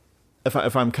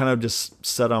if I'm kind of just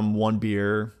set on one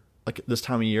beer, like this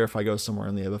time of year, if I go somewhere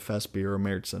and they have a fest beer or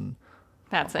Märzen,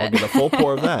 That's I'll it. get a full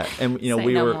pour of that. And, Say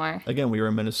we no were, more. again, we were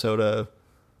in Minnesota,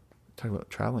 talking about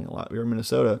traveling a lot. We were in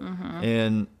Minnesota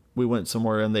and we went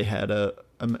somewhere and they had a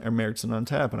American on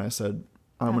tap. And I said,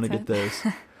 I'm going to get this.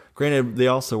 Granted, they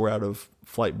also were out of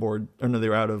they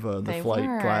were out of the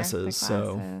flight glasses.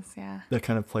 So yeah. that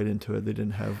kind of played into it. They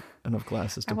didn't have enough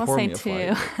glasses to I will pour say me a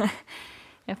too, flight.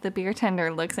 if the beer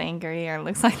tender looks angry or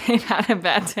looks like they've had a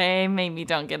bad day, maybe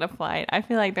don't get a flight. I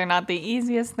feel like they're not the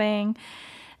easiest thing,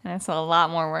 and it's a lot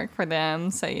more work for them.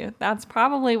 So that's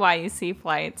probably why you see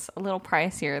flights a little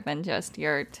pricier than just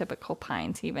your typical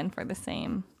pint, even for the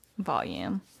same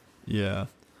volume. Yeah.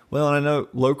 Well, and I know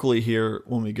locally here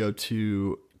when we go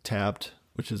to Tapped,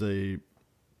 which is a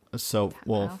not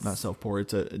self pour,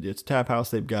 it's Tap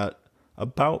House. They've got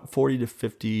about 40 to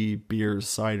 50 beers,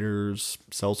 ciders,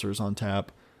 seltzers on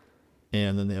tap,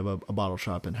 and then they have a bottle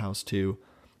shop in house too.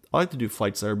 I like to do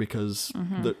flights there because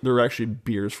they're actually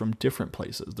beers from different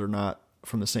places. They're not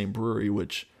from the same brewery,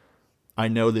 which I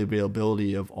know the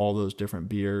availability of all those different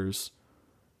beers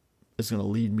is going to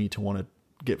lead me to want to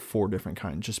get 4 different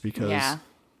kinds, just because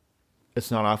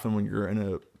it's not often when you're in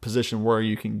a position where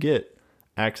you can get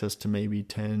access to maybe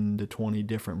 10 to 20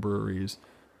 different breweries.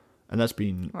 And that's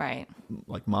being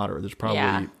like moderate. There's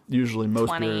probably usually most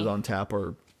 20. beers on tap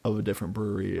are of a different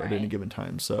brewery at any given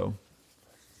time. So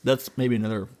that's maybe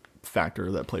another factor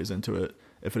that plays into it.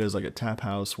 If it is like a tap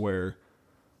house where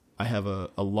I have a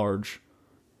large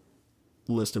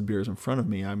list of beers in front of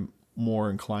me, I'm more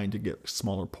inclined to get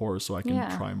smaller pours so I can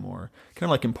try more. Kind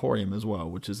of like Emporium as well,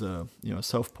 which is a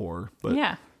self pour,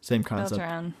 but same concept. Build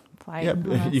your own flight.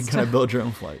 Yeah, you can kind of build your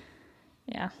own flight.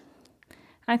 Yeah.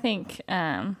 I think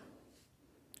I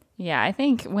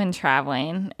think when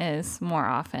traveling is more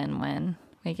often when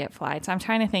we get flights. I'm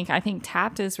trying to think. I think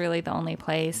Tapped is really the only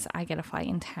place I get a flight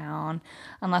in town,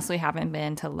 unless we haven't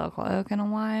been to Local Oak in a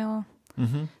while.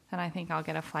 Then I think I'll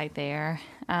get a flight there.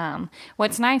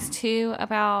 What's nice too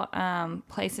about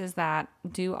places that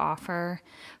do offer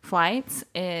flights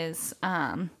is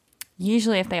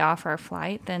usually if they offer a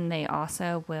flight, then they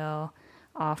also will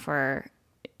offer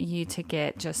you to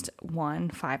get just 1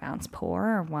 5-ounce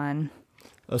pour or one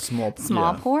small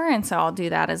pour. And so I'll do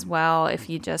that as well. If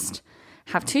you just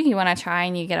have 2 you want to try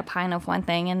and you get a pint of one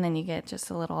thing and then you get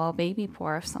just a little baby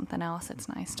pour of something else, it's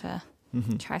nice to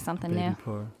try something new.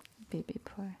 Baby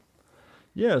pour.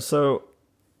 Yeah, so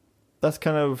that's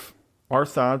kind of our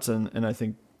thoughts and I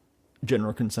think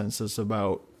general consensus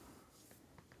about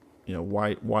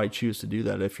why choose to do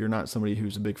that. If you're not somebody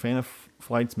who's a big fan of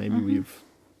flights, maybe we've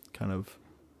kind of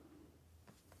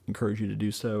encouraged you to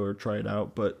do so or try it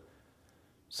out. But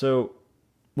so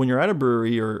when you're at a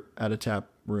brewery or at a tap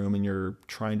room and you're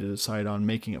trying to decide on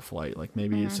making a flight, like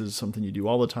maybe this is something you do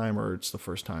all the time or it's the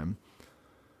first time,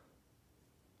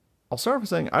 I'll start by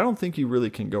saying I don't think you really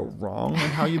can go wrong in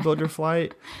how you build your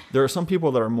flight. There are some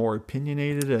people that are more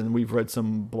opinionated, and we've read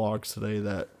some blogs today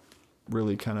that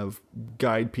really kind of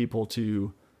guide people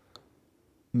to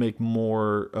make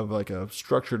more of like a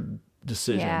structured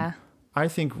decision. Yeah. I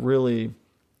think really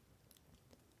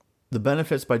the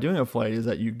benefits by doing a flight is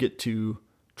that you get to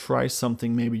try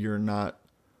something maybe you're not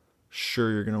sure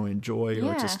you're going to enjoy,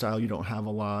 or it's a style you don't have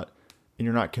a lot, and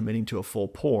you're not committing to a full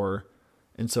pour.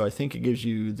 And so I think it gives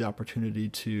you the opportunity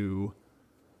to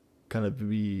kind of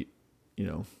be,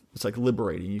 it's like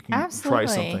liberating. You can try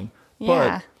something. But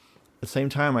at the same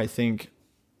time, I think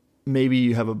maybe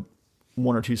you have 1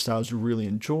 or 2 styles you really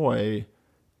enjoy.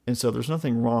 And so there's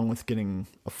nothing wrong with getting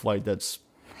a flight that's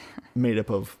made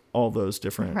up of all those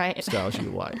different styles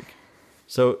you like.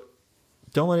 So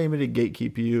don't let anybody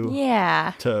gatekeep you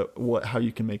to how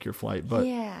you can make your flight. But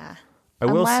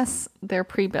unless they're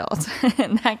pre-built.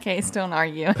 In that case, don't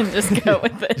argue and just go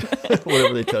with it.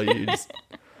 Whatever they tell you.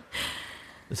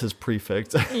 This is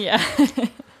prefixed. Yeah.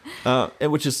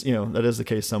 And which is, that is the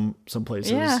case some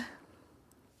places. Yeah.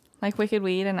 Like Wicked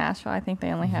Weed in Nashville, I think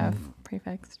they only have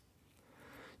prefixed.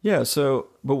 Yeah, so,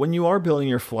 but when you are building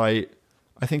your flight,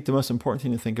 I think the most important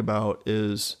thing to think about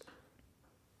is,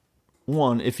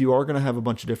 one, if you are going to have a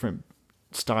bunch of different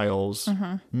styles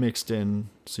mixed in,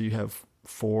 so you have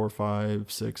 4,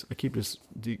 5, 6. I keep just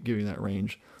giving that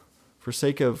range. For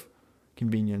sake of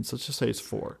convenience, let's just say it's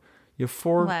 4. You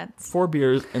have 4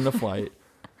 beers in the flight,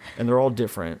 and they're all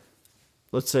different.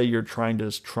 Let's say you're trying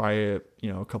to try a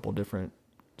couple different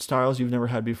styles you've never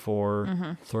had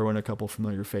before, throw in a couple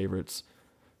familiar favorites.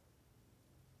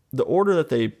 The order that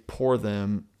they pour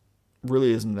them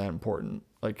really isn't that important.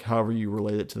 Like, however you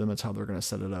relate it to them, that's how they're going to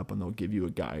set it up, and they'll give you a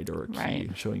guide or a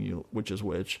key showing you which is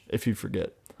which if you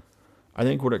forget. I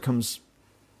think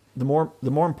the more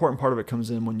important part of it comes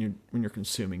in when you're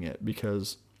consuming it,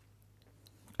 because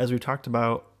as we talked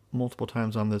about multiple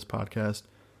times on this podcast,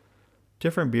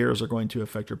 different beers are going to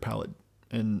affect your palate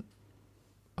in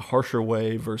a harsher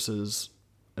way versus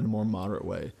in a more moderate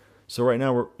way. So right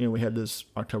now we had this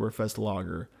Oktoberfest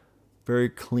lager, very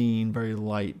clean, very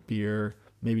light beer,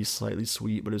 maybe slightly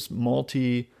sweet, but it's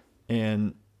malty,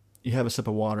 and you have a sip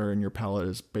of water and your palate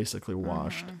is basically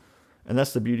washed. And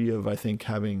that's the beauty of, I think,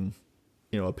 having,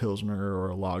 a Pilsner or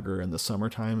a lager in the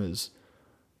summertime is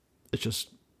it's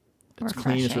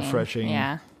clean, it's refreshing.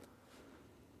 Yeah.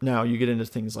 Now you get into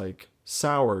things like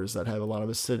sours that have a lot of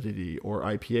acidity, or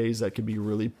IPAs that could be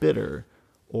really bitter,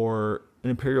 or an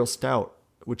imperial stout,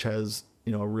 which has,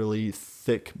 a really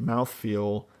thick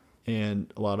mouthfeel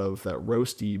and a lot of that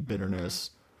roasty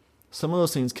bitterness. Some of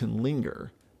those things can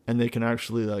linger, and they can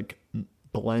actually like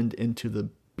blend into the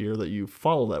beer that you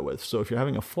follow that with. So if you're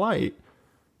having a flight,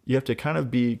 you have to kind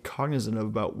of be cognizant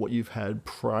about what you've had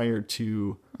prior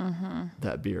to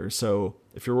that beer. So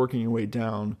if you're working your way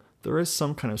down, there is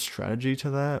some kind of strategy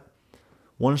to that.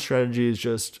 One strategy is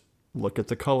just look at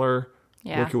the color,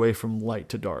 work your way from light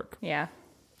to dark. Yeah.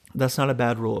 That's not a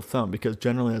bad rule of thumb, because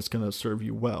generally that's going to serve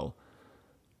you well.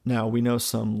 Now, we know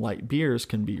some light beers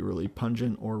can be really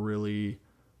pungent or really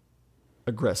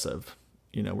aggressive.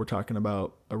 We're talking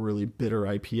about a really bitter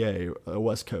IPA, a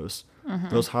West Coast.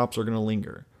 Those hops are going to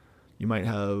linger. You might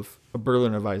have a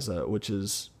Berliner Weisse, which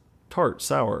is tart,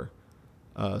 sour,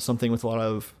 something with a lot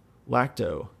of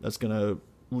lacto that's going to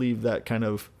leave that kind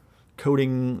of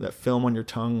coating, that film on your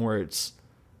tongue where it's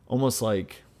almost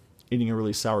like eating a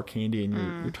really sour candy and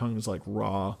your tongue is like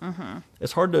raw.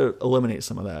 It's hard to eliminate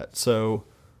some of that. So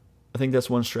I think that's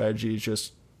one strategy, is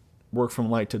just work from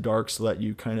light to dark so that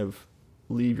you kind of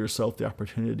leave yourself the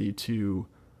opportunity to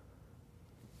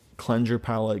cleanse your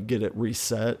palate, get it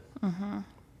reset.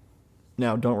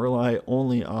 Now, don't rely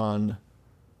only on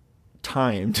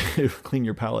time to clean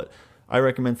your palate. I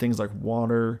recommend things like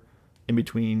water in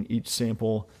between each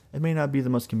sample. It may not be the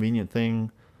most convenient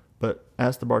thing, but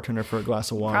ask the bartender for a glass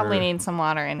of water. Probably need some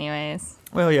water anyways.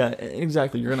 Well, yeah,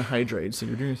 exactly. You're going to hydrate, so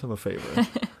you're doing yourself a favor.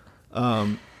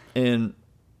 And,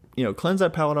 cleanse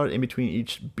that palate out in between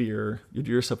each beer. You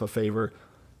do yourself a favor.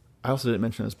 I also didn't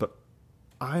mention this, but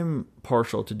I'm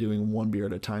partial to doing one beer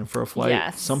at a time for a flight.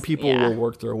 Yes. Some people will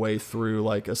work their way through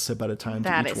like a sip at a time to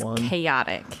each one. That is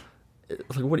chaotic.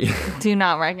 It's like, what do you... Do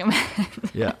not recommend.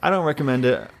 Yeah, I don't recommend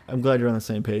it. I'm glad you're on the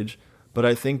same page. But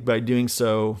I think by doing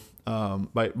so,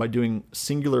 by doing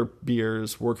singular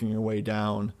beers, working your way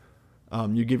down,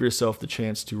 you give yourself the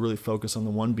chance to really focus on the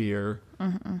one beer,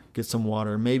 get some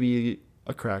water, maybe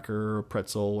a cracker or a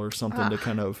pretzel or something to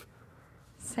kind of...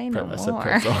 Say no more. I said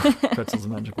pretzel. Pretzel's a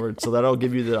magic word. So that'll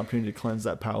give you the opportunity to cleanse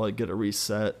that palate, get a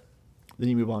reset. Then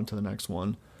you move on to the next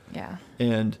one. Yeah.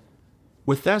 And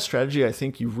with that strategy, I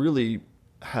think you really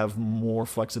have more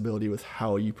flexibility with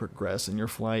how you progress in your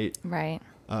flight. Right.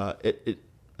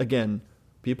 Again,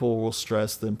 people will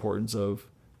stress the importance of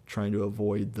trying to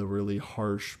avoid the really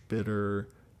harsh, bitter,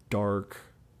 dark,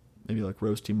 maybe like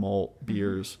roasty malt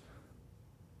beers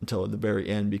until at the very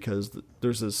end, because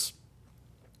there's this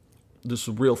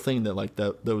real thing that like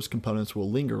those components will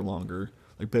linger longer,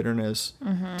 like bitterness,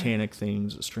 tannic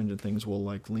things, astringent things will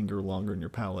like linger longer in your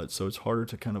palate. So it's harder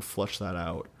to kind of flush that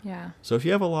out. Yeah. So if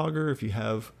you have a lager, if you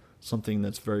have something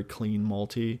that's very clean,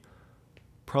 malty,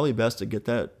 probably best to get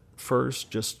that first.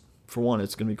 Just for one,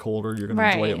 it's going to be colder. You're going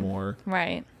to enjoy it more.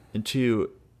 Right. And two,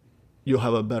 you'll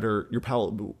have your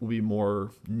palate will be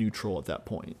more neutral at that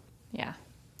point. Yeah,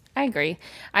 I agree.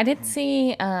 I did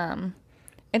see,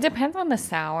 it depends on the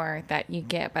sour that you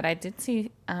get, but I did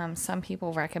see some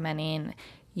people recommending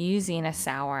using a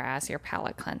sour as your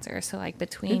palate cleanser. So like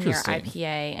between your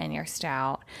IPA and your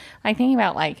stout, like thinking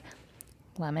about like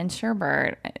lemon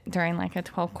sherbet during like a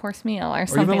 12-course meal or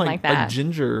something even like that. A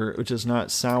ginger, which is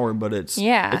not sour, but it's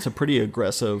a pretty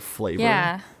aggressive flavor.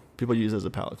 Yeah. People use it as a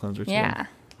palate cleanser too. Yeah.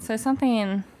 So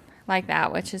something like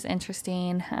that, which is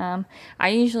interesting. I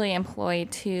usually employ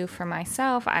two for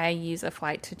myself. I use a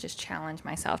flight to just challenge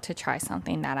myself to try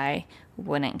something that I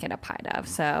wouldn't get a pint of.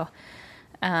 So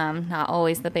not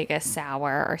always the biggest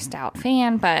sour or stout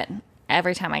fan, but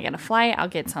every time I get a flight, I'll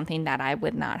get something that I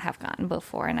would not have gotten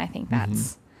before. And I think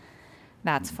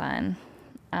that's fun.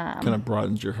 Kind of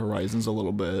broadens your horizons a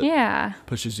little bit. Yeah.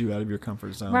 Pushes you out of your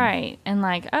comfort zone. Right. And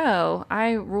like, oh,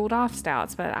 I ruled off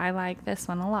stouts, but I like this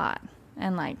one a lot.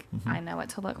 And like, I know what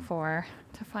to look for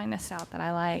to find a stout that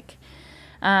I like.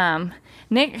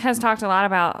 Nick has talked a lot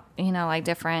about, like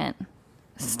different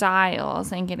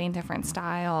styles and getting different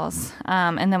styles.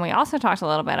 And then we also talked a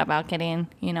little bit about getting,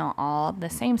 all the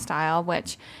same style,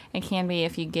 which it can be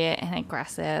if you get an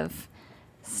aggressive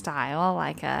style,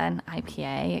 like an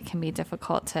IPA, it can be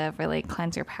difficult to really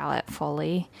cleanse your palate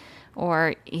fully.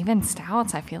 Or even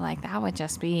stouts, I feel like that would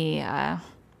just be that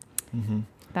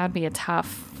would be a tough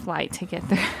flight to get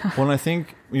through. Well, and I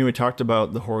think we talked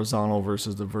about the horizontal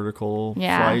versus the vertical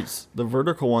flights. The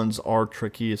vertical ones are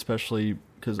tricky, especially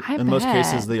because in most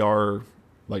cases they are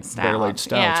like barrel-aged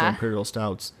stouts or imperial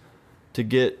stouts. To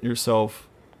get yourself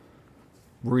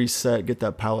reset, get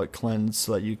that palate cleansed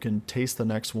so that you can taste the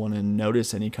next one and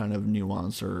notice any kind of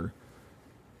nuance or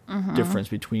difference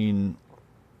between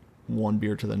one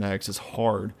beer to the next is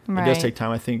hard. Right. It does take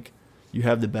time. I think you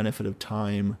have the benefit of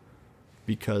time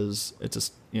because it's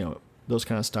just, those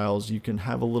kind of styles you can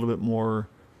have a little bit more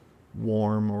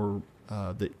warm or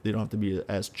they don't have to be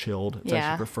as chilled. It's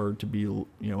actually preferred to be,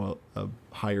 a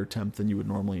higher temp than you would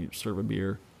normally serve a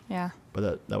beer. Yeah.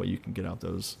 But that way you can get out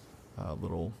those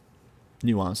little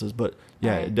nuances. But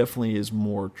it definitely is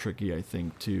more tricky, I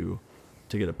think, to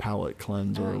get a palate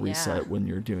cleanse or a reset when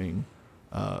you're doing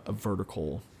a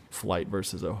vertical flight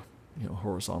versus a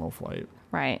horizontal flight.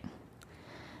 Right.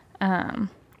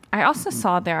 I also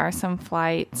saw there are some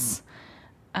flights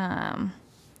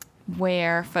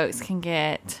where folks can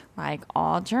get like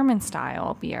all German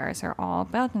style beers or all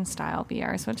Belgian style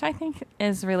beers, which I think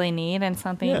is really neat and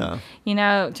something,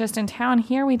 just in town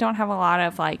here, we don't have a lot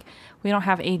of we don't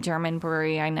have a German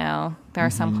brewery. I know there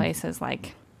are some places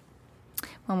like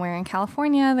when we were in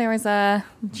California, there was a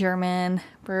German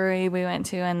brewery we went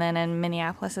to, and then in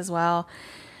Minneapolis as well.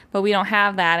 But we don't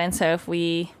have that. And so if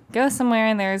we go somewhere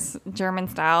and there's German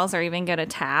styles, or even go to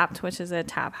Tapped, which is a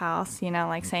tap house,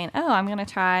 saying, oh, I'm going to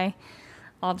try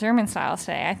all German styles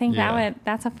today. I think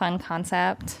that's a fun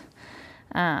concept.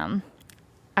 I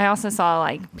also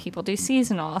saw people do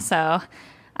seasonal. So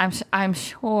I'm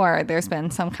sure there's been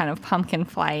some kind of pumpkin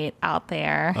flight out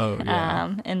there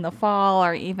in the fall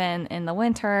or even in the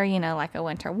winter, like a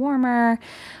winter warmer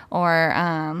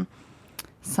or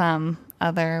some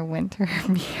other winter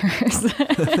beers.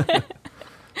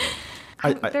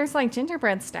 There's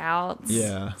gingerbread stouts,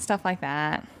 stuff like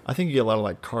that. I think you get a lot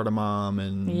of cardamom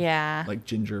and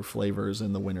ginger flavors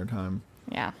in the wintertime.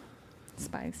 Yeah,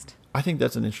 spiced. I think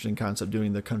that's an interesting concept,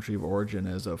 doing the country of origin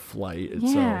as a flight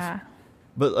itself. Yeah.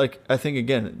 But I think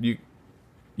again,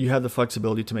 you have the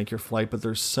flexibility to make your flight, but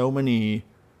there's so many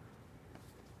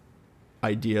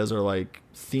ideas or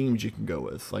themes you can go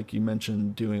with. Like you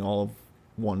mentioned, doing all of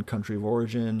one country of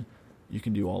origin. You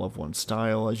can do all of one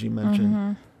style, as you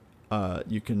mentioned.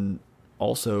 You can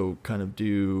also kind of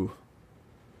do,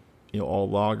 all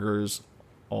lagers,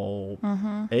 all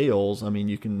ales. I mean,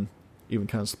 you can even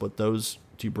kind of split those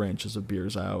two branches of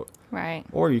beers out. Right.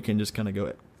 Or you can just kind of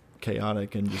go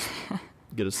chaotic and just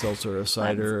get a seltzer, a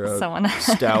cider, a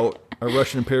stout, a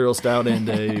Russian Imperial Stout, and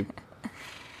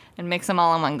and mix them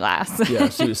all in one glass. Yeah,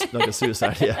 like a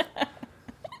suicide, yeah.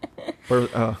 Or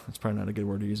it's probably not a good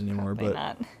word to use anymore, probably but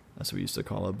not. That's what we used to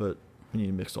call it. But when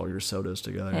you mix all your sodas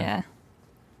together. Yeah.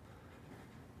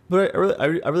 But I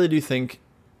really do think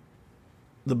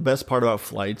the best part about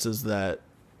flights is that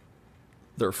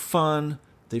they're fun.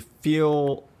 They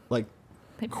feel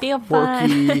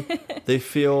quirky. Fun. They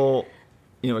feel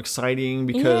exciting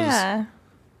because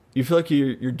you feel like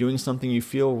you're doing something. You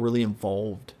feel really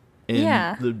involved in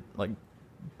the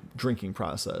drinking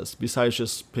process. Besides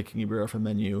just picking a beer off a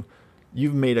menu,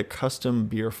 you've made a custom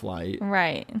beer flight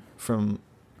from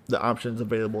the options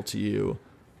available to you,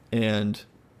 and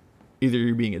either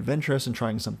you're being adventurous and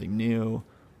trying something new,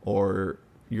 or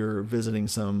you're visiting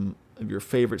some of your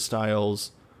favorite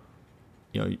styles.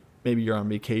 Maybe you're on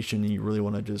vacation and you really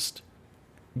want to just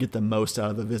get the most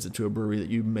out of a visit to a brewery that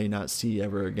you may not see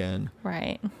ever again.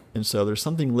 Right. And so there's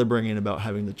something liberating about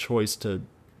having the choice to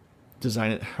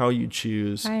design it how you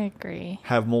choose. I agree.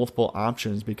 Have multiple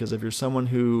options, because if you're someone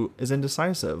who is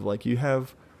indecisive, you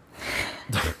have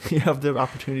the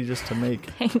opportunity just to make.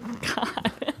 Thank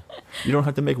God. You don't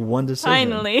have to make one decision.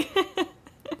 Finally.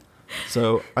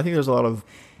 So I think there's a lot of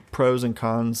pros and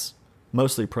cons,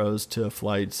 mostly pros to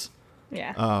flights.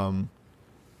 Yeah.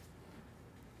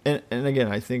 And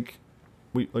again, I think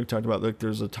we talked about,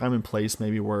 there's a time and place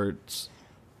maybe where it's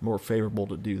more favorable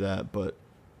to do that, but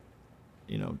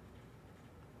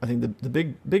I think the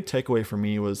big takeaway for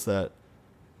me was that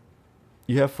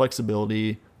you have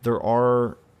flexibility. There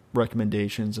are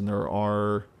recommendations and there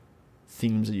are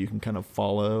themes that you can kind of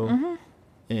follow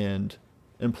and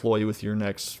employ with your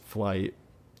next flight,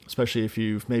 especially if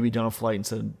you've maybe done a flight and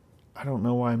said, I don't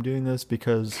know why I'm doing this,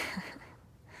 because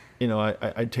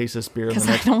I taste this beer because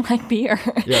I don't like beer.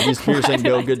 Yeah, these beers didn't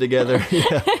go good together.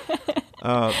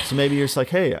 Yeah. So maybe you're just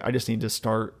hey, I just need to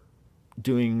start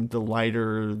doing the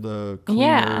lighter, the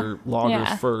cleaner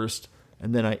lagers first,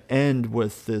 And then I end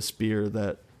with this beer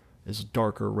that is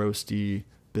darker, roasty,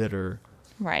 bitter.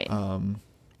 Right.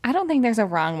 I don't think there's a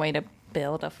wrong way to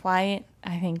build a flight.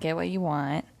 I think get what you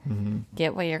want,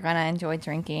 get what you're going to enjoy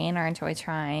drinking or enjoy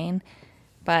trying.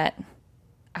 But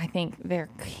I think there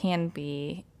can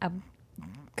be a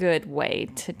good way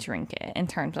to drink it in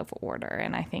terms of order.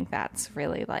 And I think that's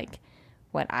really like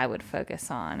what I would focus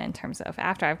on in terms of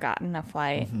after I've gotten a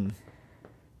flight,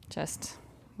 just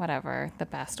whatever the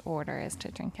best order is to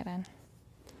drink it in.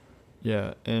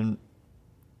 Yeah. And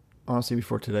honestly,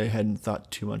 before today, I hadn't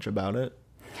thought too much about it.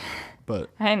 But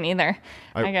I didn't either.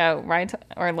 I go right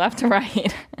or left to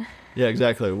right. Yeah,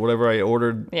 exactly. Whatever I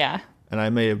ordered. Yeah. And I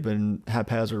may have been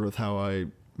haphazard with how I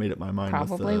made up my mind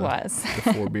Probably with was.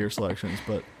 the 4 beer selections.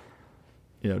 But,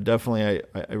 definitely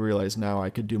I realize now I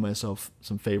could do myself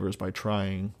some favors by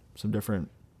trying some different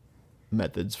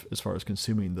methods as far as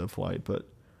consuming the flight. But,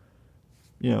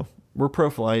 we're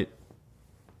pro-flight.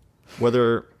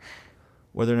 Whether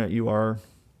or not you are,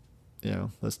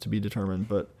 that's to be determined.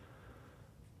 But,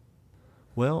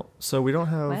 so we don't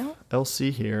have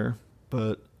LC here,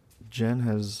 but Jen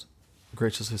has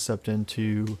graciously stepped in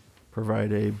to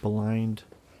provide a blind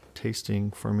tasting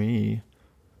for me.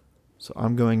 So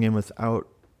I'm going in without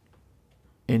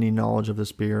any knowledge of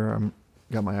this beer. I'm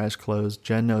got my eyes closed.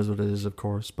 Jen knows what it is, of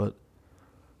course, but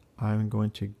I'm going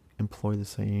to employ the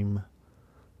same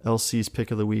LC's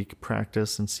pick of the week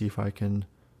practice and see if I can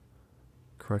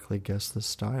correctly guess the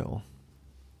style.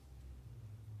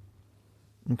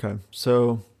 Okay,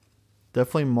 so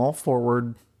definitely malt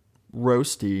forward,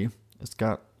 roasty. It's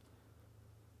got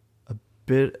a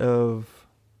bit of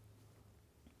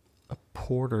a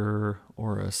porter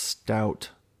or a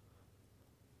stout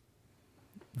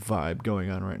vibe going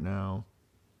on right now.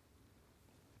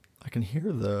 I can hear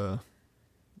the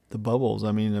bubbles.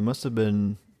 I mean, it must have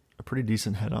been a pretty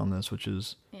decent head on this, which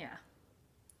is,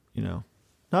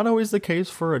 not always the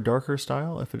case for a darker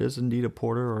style, if it is indeed a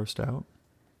porter or a stout.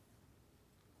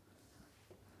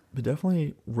 But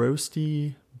definitely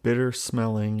roasty, bitter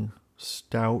smelling,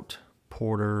 stout,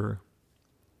 porter.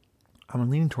 I'm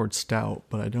leaning towards stout,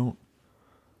 but I don't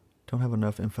have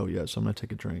enough info yet, so I'm going to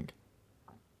take a drink.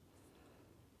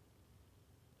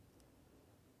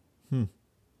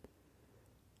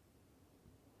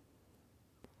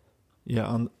 Yeah,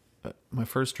 on my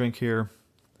first drink here,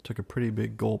 I took a pretty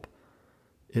big gulp.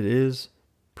 It is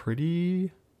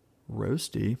pretty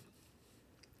roasty.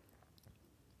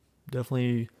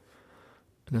 Definitely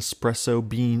an espresso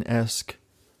bean-esque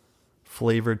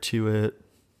flavor to it.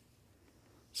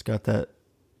 It's got that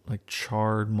like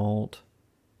charred malt.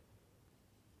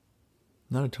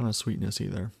 Not a ton of sweetness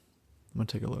either. I'm going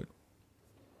to take a look.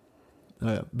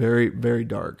 Oh yeah, very, very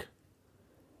dark.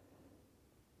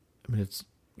 I mean, it's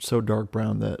so dark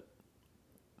brown that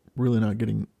really not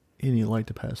getting any light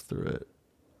to pass through it.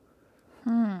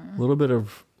 A little bit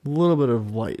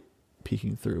of light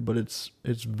peeking through, but it's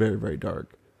very, very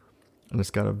dark. And it's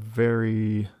got a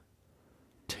very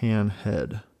tan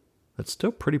head that's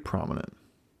still pretty prominent.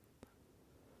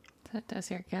 So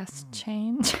does your guess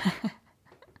change?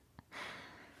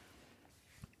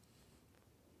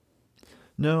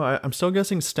 No, I'm still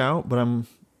guessing stout, but I'm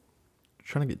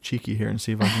trying to get cheeky here and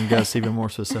see if I can guess even more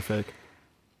specific.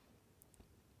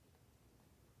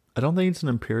 I don't think it's an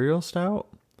imperial stout.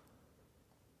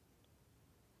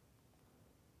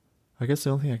 I guess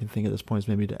the only thing I can think at this point is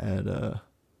maybe to add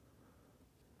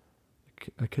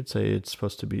I could say it's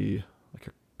supposed to be like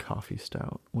a coffee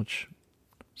stout, which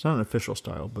it's not an official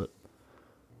style, but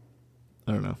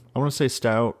I don't know. I want to say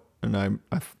stout, and I'm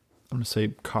going to say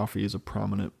coffee is a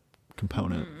prominent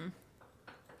component.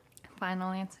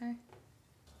 Final answer?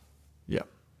 Yeah.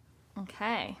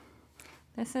 Okay.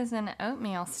 This is an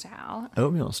oatmeal stout.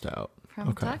 Oatmeal stout.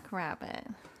 From Duck Rabbit.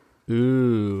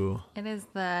 Ooh. It is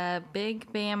the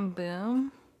Big Bam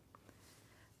Boom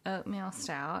oatmeal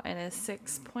stout. It is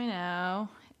 6.0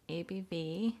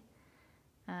 ABV.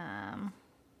 I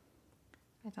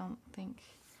don't think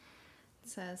it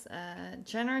says a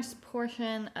generous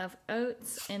portion of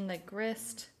oats in the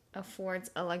grist affords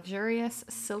a luxurious,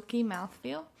 silky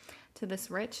mouthfeel to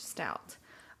this rich stout.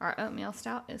 Our oatmeal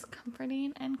stout is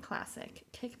comforting and classic.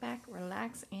 Kick back,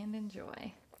 relax, and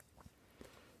enjoy.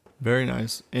 Very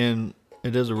nice. And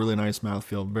it is a really nice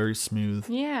mouthfeel. Very smooth.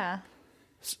 Yeah.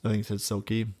 I think it said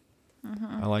silky.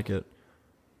 I like it.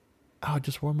 Oh, I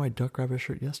just wore my Duck Rabbit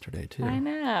shirt yesterday, too. I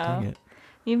know. Dang it.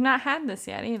 You've not had this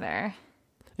yet either.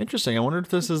 Interesting. I wonder if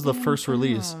this is the first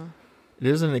release. It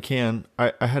is in a can.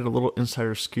 I had a little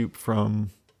insider scoop from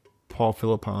Paul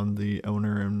Philippon, the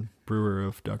owner and brewer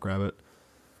of Duck Rabbit,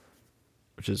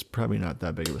 which is probably not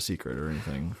that big of a secret or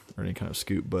anything, or any kind of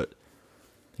scoop, but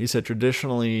He said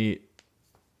traditionally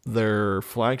their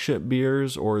flagship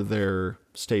beers or their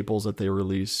staples that they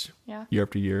release year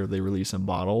after year, they release in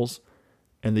bottles.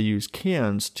 And they use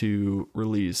cans to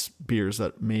release beers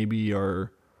that maybe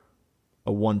are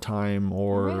a one-time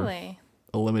or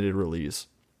a limited release.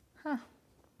 Huh.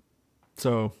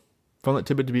 So found that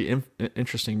tidbit to be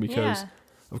interesting because,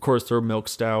 of course, their milk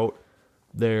stout,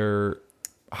 their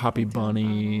hoppy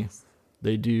bunny,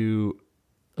 they do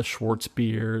a Schwartz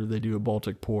beer, they do a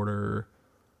Baltic porter,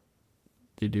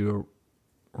 they do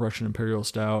a Russian Imperial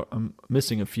stout. I'm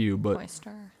missing a few, but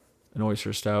an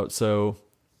oyster stout. So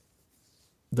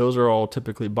those are all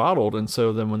typically bottled, and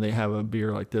so then when they have a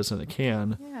beer like this in a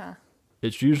can,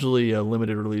 it's usually a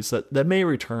limited release that may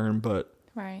return, but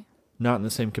not in the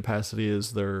same capacity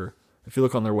as their. If you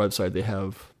look on their website, they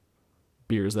have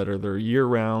beers that are their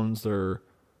year-rounds, their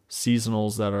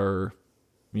seasonals that are,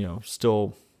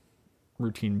 still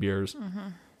routine beers. Mm-hmm.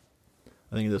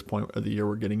 I think at this point of the year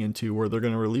we're getting into where they're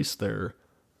going to release their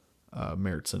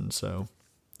Märzen. So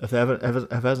if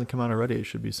it hasn't come out already, it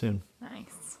should be soon.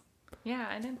 Nice. Yeah,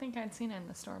 I didn't think I'd seen it in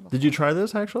the store before. Did you try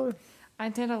this, actually? I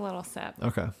did a little sip.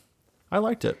 Okay. I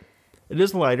liked it. It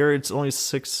is lighter. It's only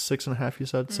 6.5, you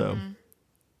said, so.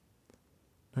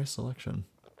 Nice selection.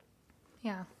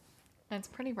 Yeah. It's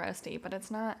pretty roasty, but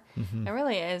it's not, it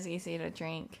really is easy to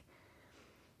drink.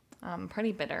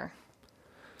 Pretty bitter.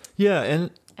 Yeah,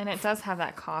 and it does have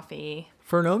that coffee.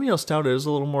 For an oatmeal stout, it is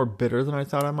a little more bitter than I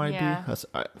thought it might be.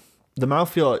 The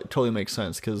mouthfeel totally makes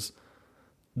sense because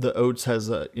the oats has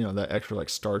that extra like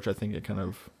starch. I think it kind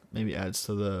of maybe adds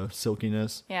to the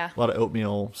silkiness. Yeah. A lot of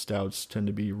oatmeal stouts tend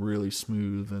to be really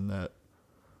smooth and that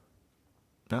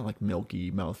not like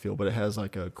milky mouthfeel, but it has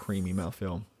like a creamy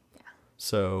mouthfeel. Yeah.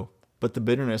 So, but the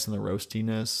bitterness and the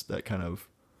roastiness that kind of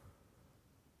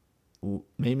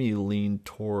made me lean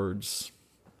towards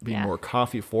being more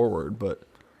coffee forward, but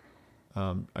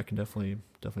I can definitely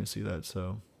see that.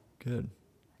 So good.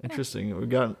 Interesting. We've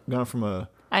gone from a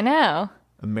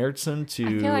Märzen to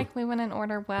I feel like we went in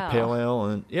order well. Pale ale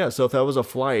and so if that was a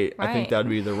flight, I think that'd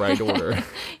be the right order.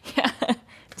 Take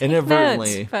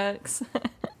inadvertently, notes, folks.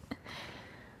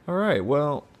 All right.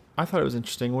 Well, I thought it was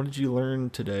interesting. What did you learn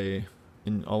today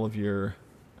in all of your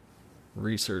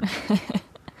research?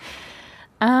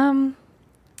 I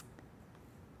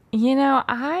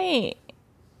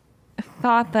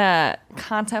thought the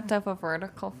concept of a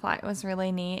vertical flight was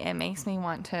really neat. It makes me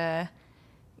want to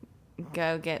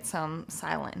go get some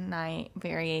Silent Night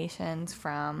variations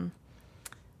from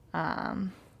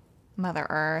Mother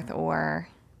Earth or,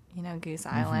 Goose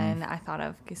Island. I thought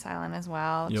of Goose Island as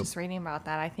well. Yep. Just reading about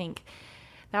that, I think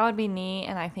that would be neat,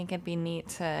 and I think it'd be neat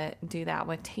to do that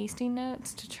with tasting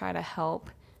notes to try to help,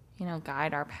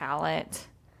 guide our palate,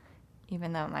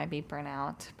 even though it might be burnt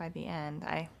out by the end.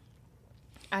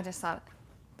 I just thought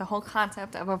the whole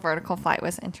concept of a vertical flight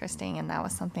was interesting, and that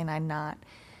was something I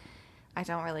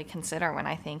don't really consider when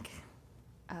I think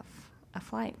of a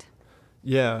flight.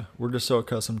 Yeah, we're just so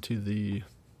accustomed to the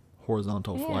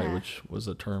horizontal flight, which was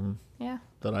a term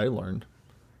that I learned.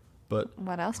 But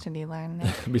what else did you learn?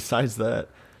 Besides that?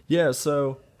 Yeah,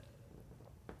 so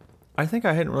I think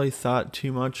I hadn't really thought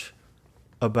too much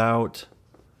about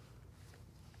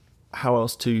how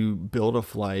else to build a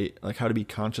flight, like how to be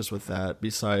conscious with that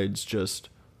besides just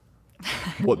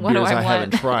what beers I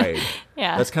haven't tried.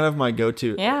 Yeah. That's kind of my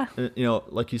go-to. Yeah.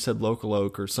 Like you said, Local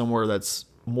Oak or somewhere that's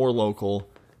more local.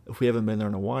 If we haven't been there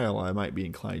in a while, I might be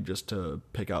inclined just to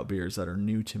pick out beers that are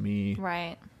new to me.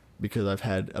 Right. Because I've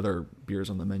had other beers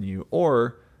on the menu.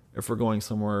 Or if we're going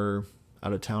somewhere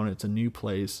out of town, it's a new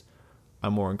place,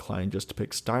 I'm more inclined just to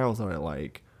pick styles that I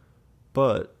like.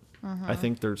 But I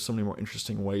think there's so many more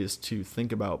interesting ways to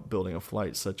think about building a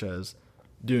flight, such as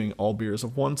doing all beers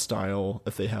of one style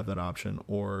if they have that option,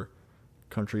 or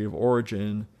country of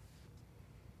origin,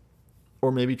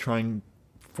 or maybe trying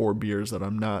 4 beers that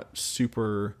I'm not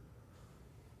super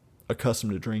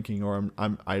accustomed to drinking, or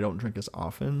I don't drink as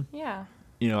often. Yeah.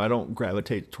 I don't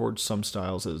gravitate towards some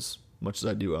styles as much as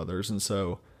I do others, and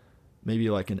so maybe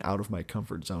like an out of my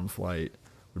comfort zone flight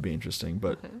would be interesting.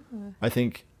 But I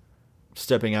think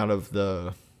stepping out of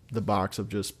the box of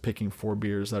just picking 4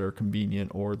 beers that are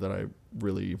convenient or that I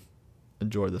really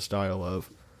enjoy the style of,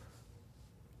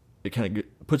 it kind of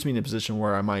puts me in a position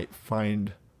where I might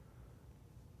find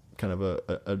kind of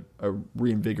a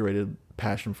reinvigorated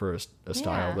passion for a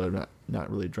style that I've not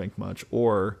really drank much,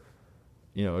 or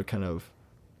it kind of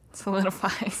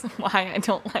solidifies why I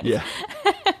don't like it.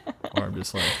 Or I'm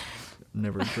just like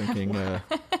never drinking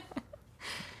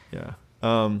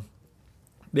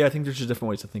I think there's just different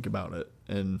ways to think about it,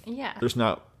 and there's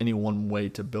not any one way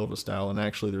to build a style, and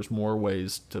actually there's more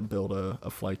ways to build a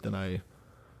flight than I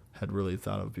had really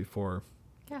thought of before.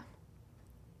 Yeah.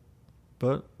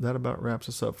 But that about wraps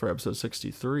us up for episode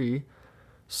 63.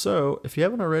 So if you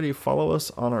haven't already, follow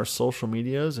us on our social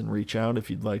medias and reach out if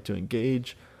you'd like to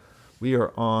engage. We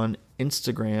are on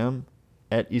Instagram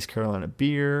at East Carolina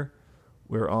Beer.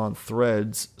 We're on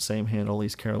Threads, same handle,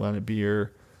 East Carolina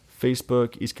Beer.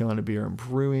 Facebook, East Carolina Beer and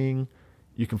Brewing.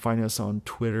 You can find us on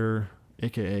Twitter,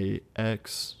 aka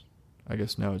X. I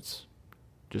guess now it's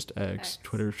just X.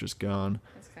 Twitter's just gone.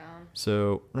 It's gone.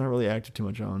 So we're not really active too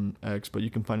much on X, but you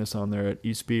can find us on there at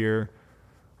East Beer.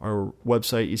 Our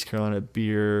website,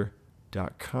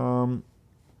 eastcarolinabeer.com.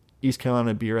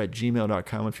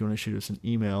 eastcarolinabeer@gmail.com if you want to shoot us an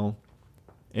email.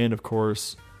 And of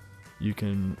course, you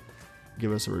can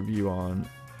give us a review on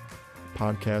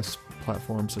podcast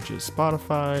platforms such as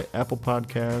Spotify, Apple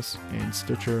Podcasts, and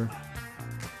Stitcher.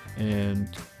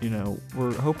 And,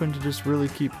 we're hoping to just really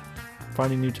keep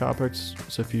finding new topics.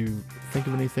 So if you think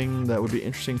of anything that would be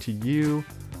interesting to you,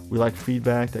 we like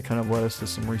feedback. That kind of led us to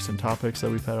some recent topics that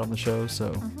we've had on the show.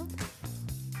 So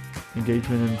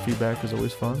engagement and feedback is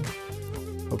always fun.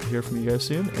 Hope to hear from you guys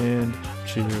soon. And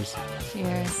cheers.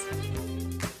 Cheers.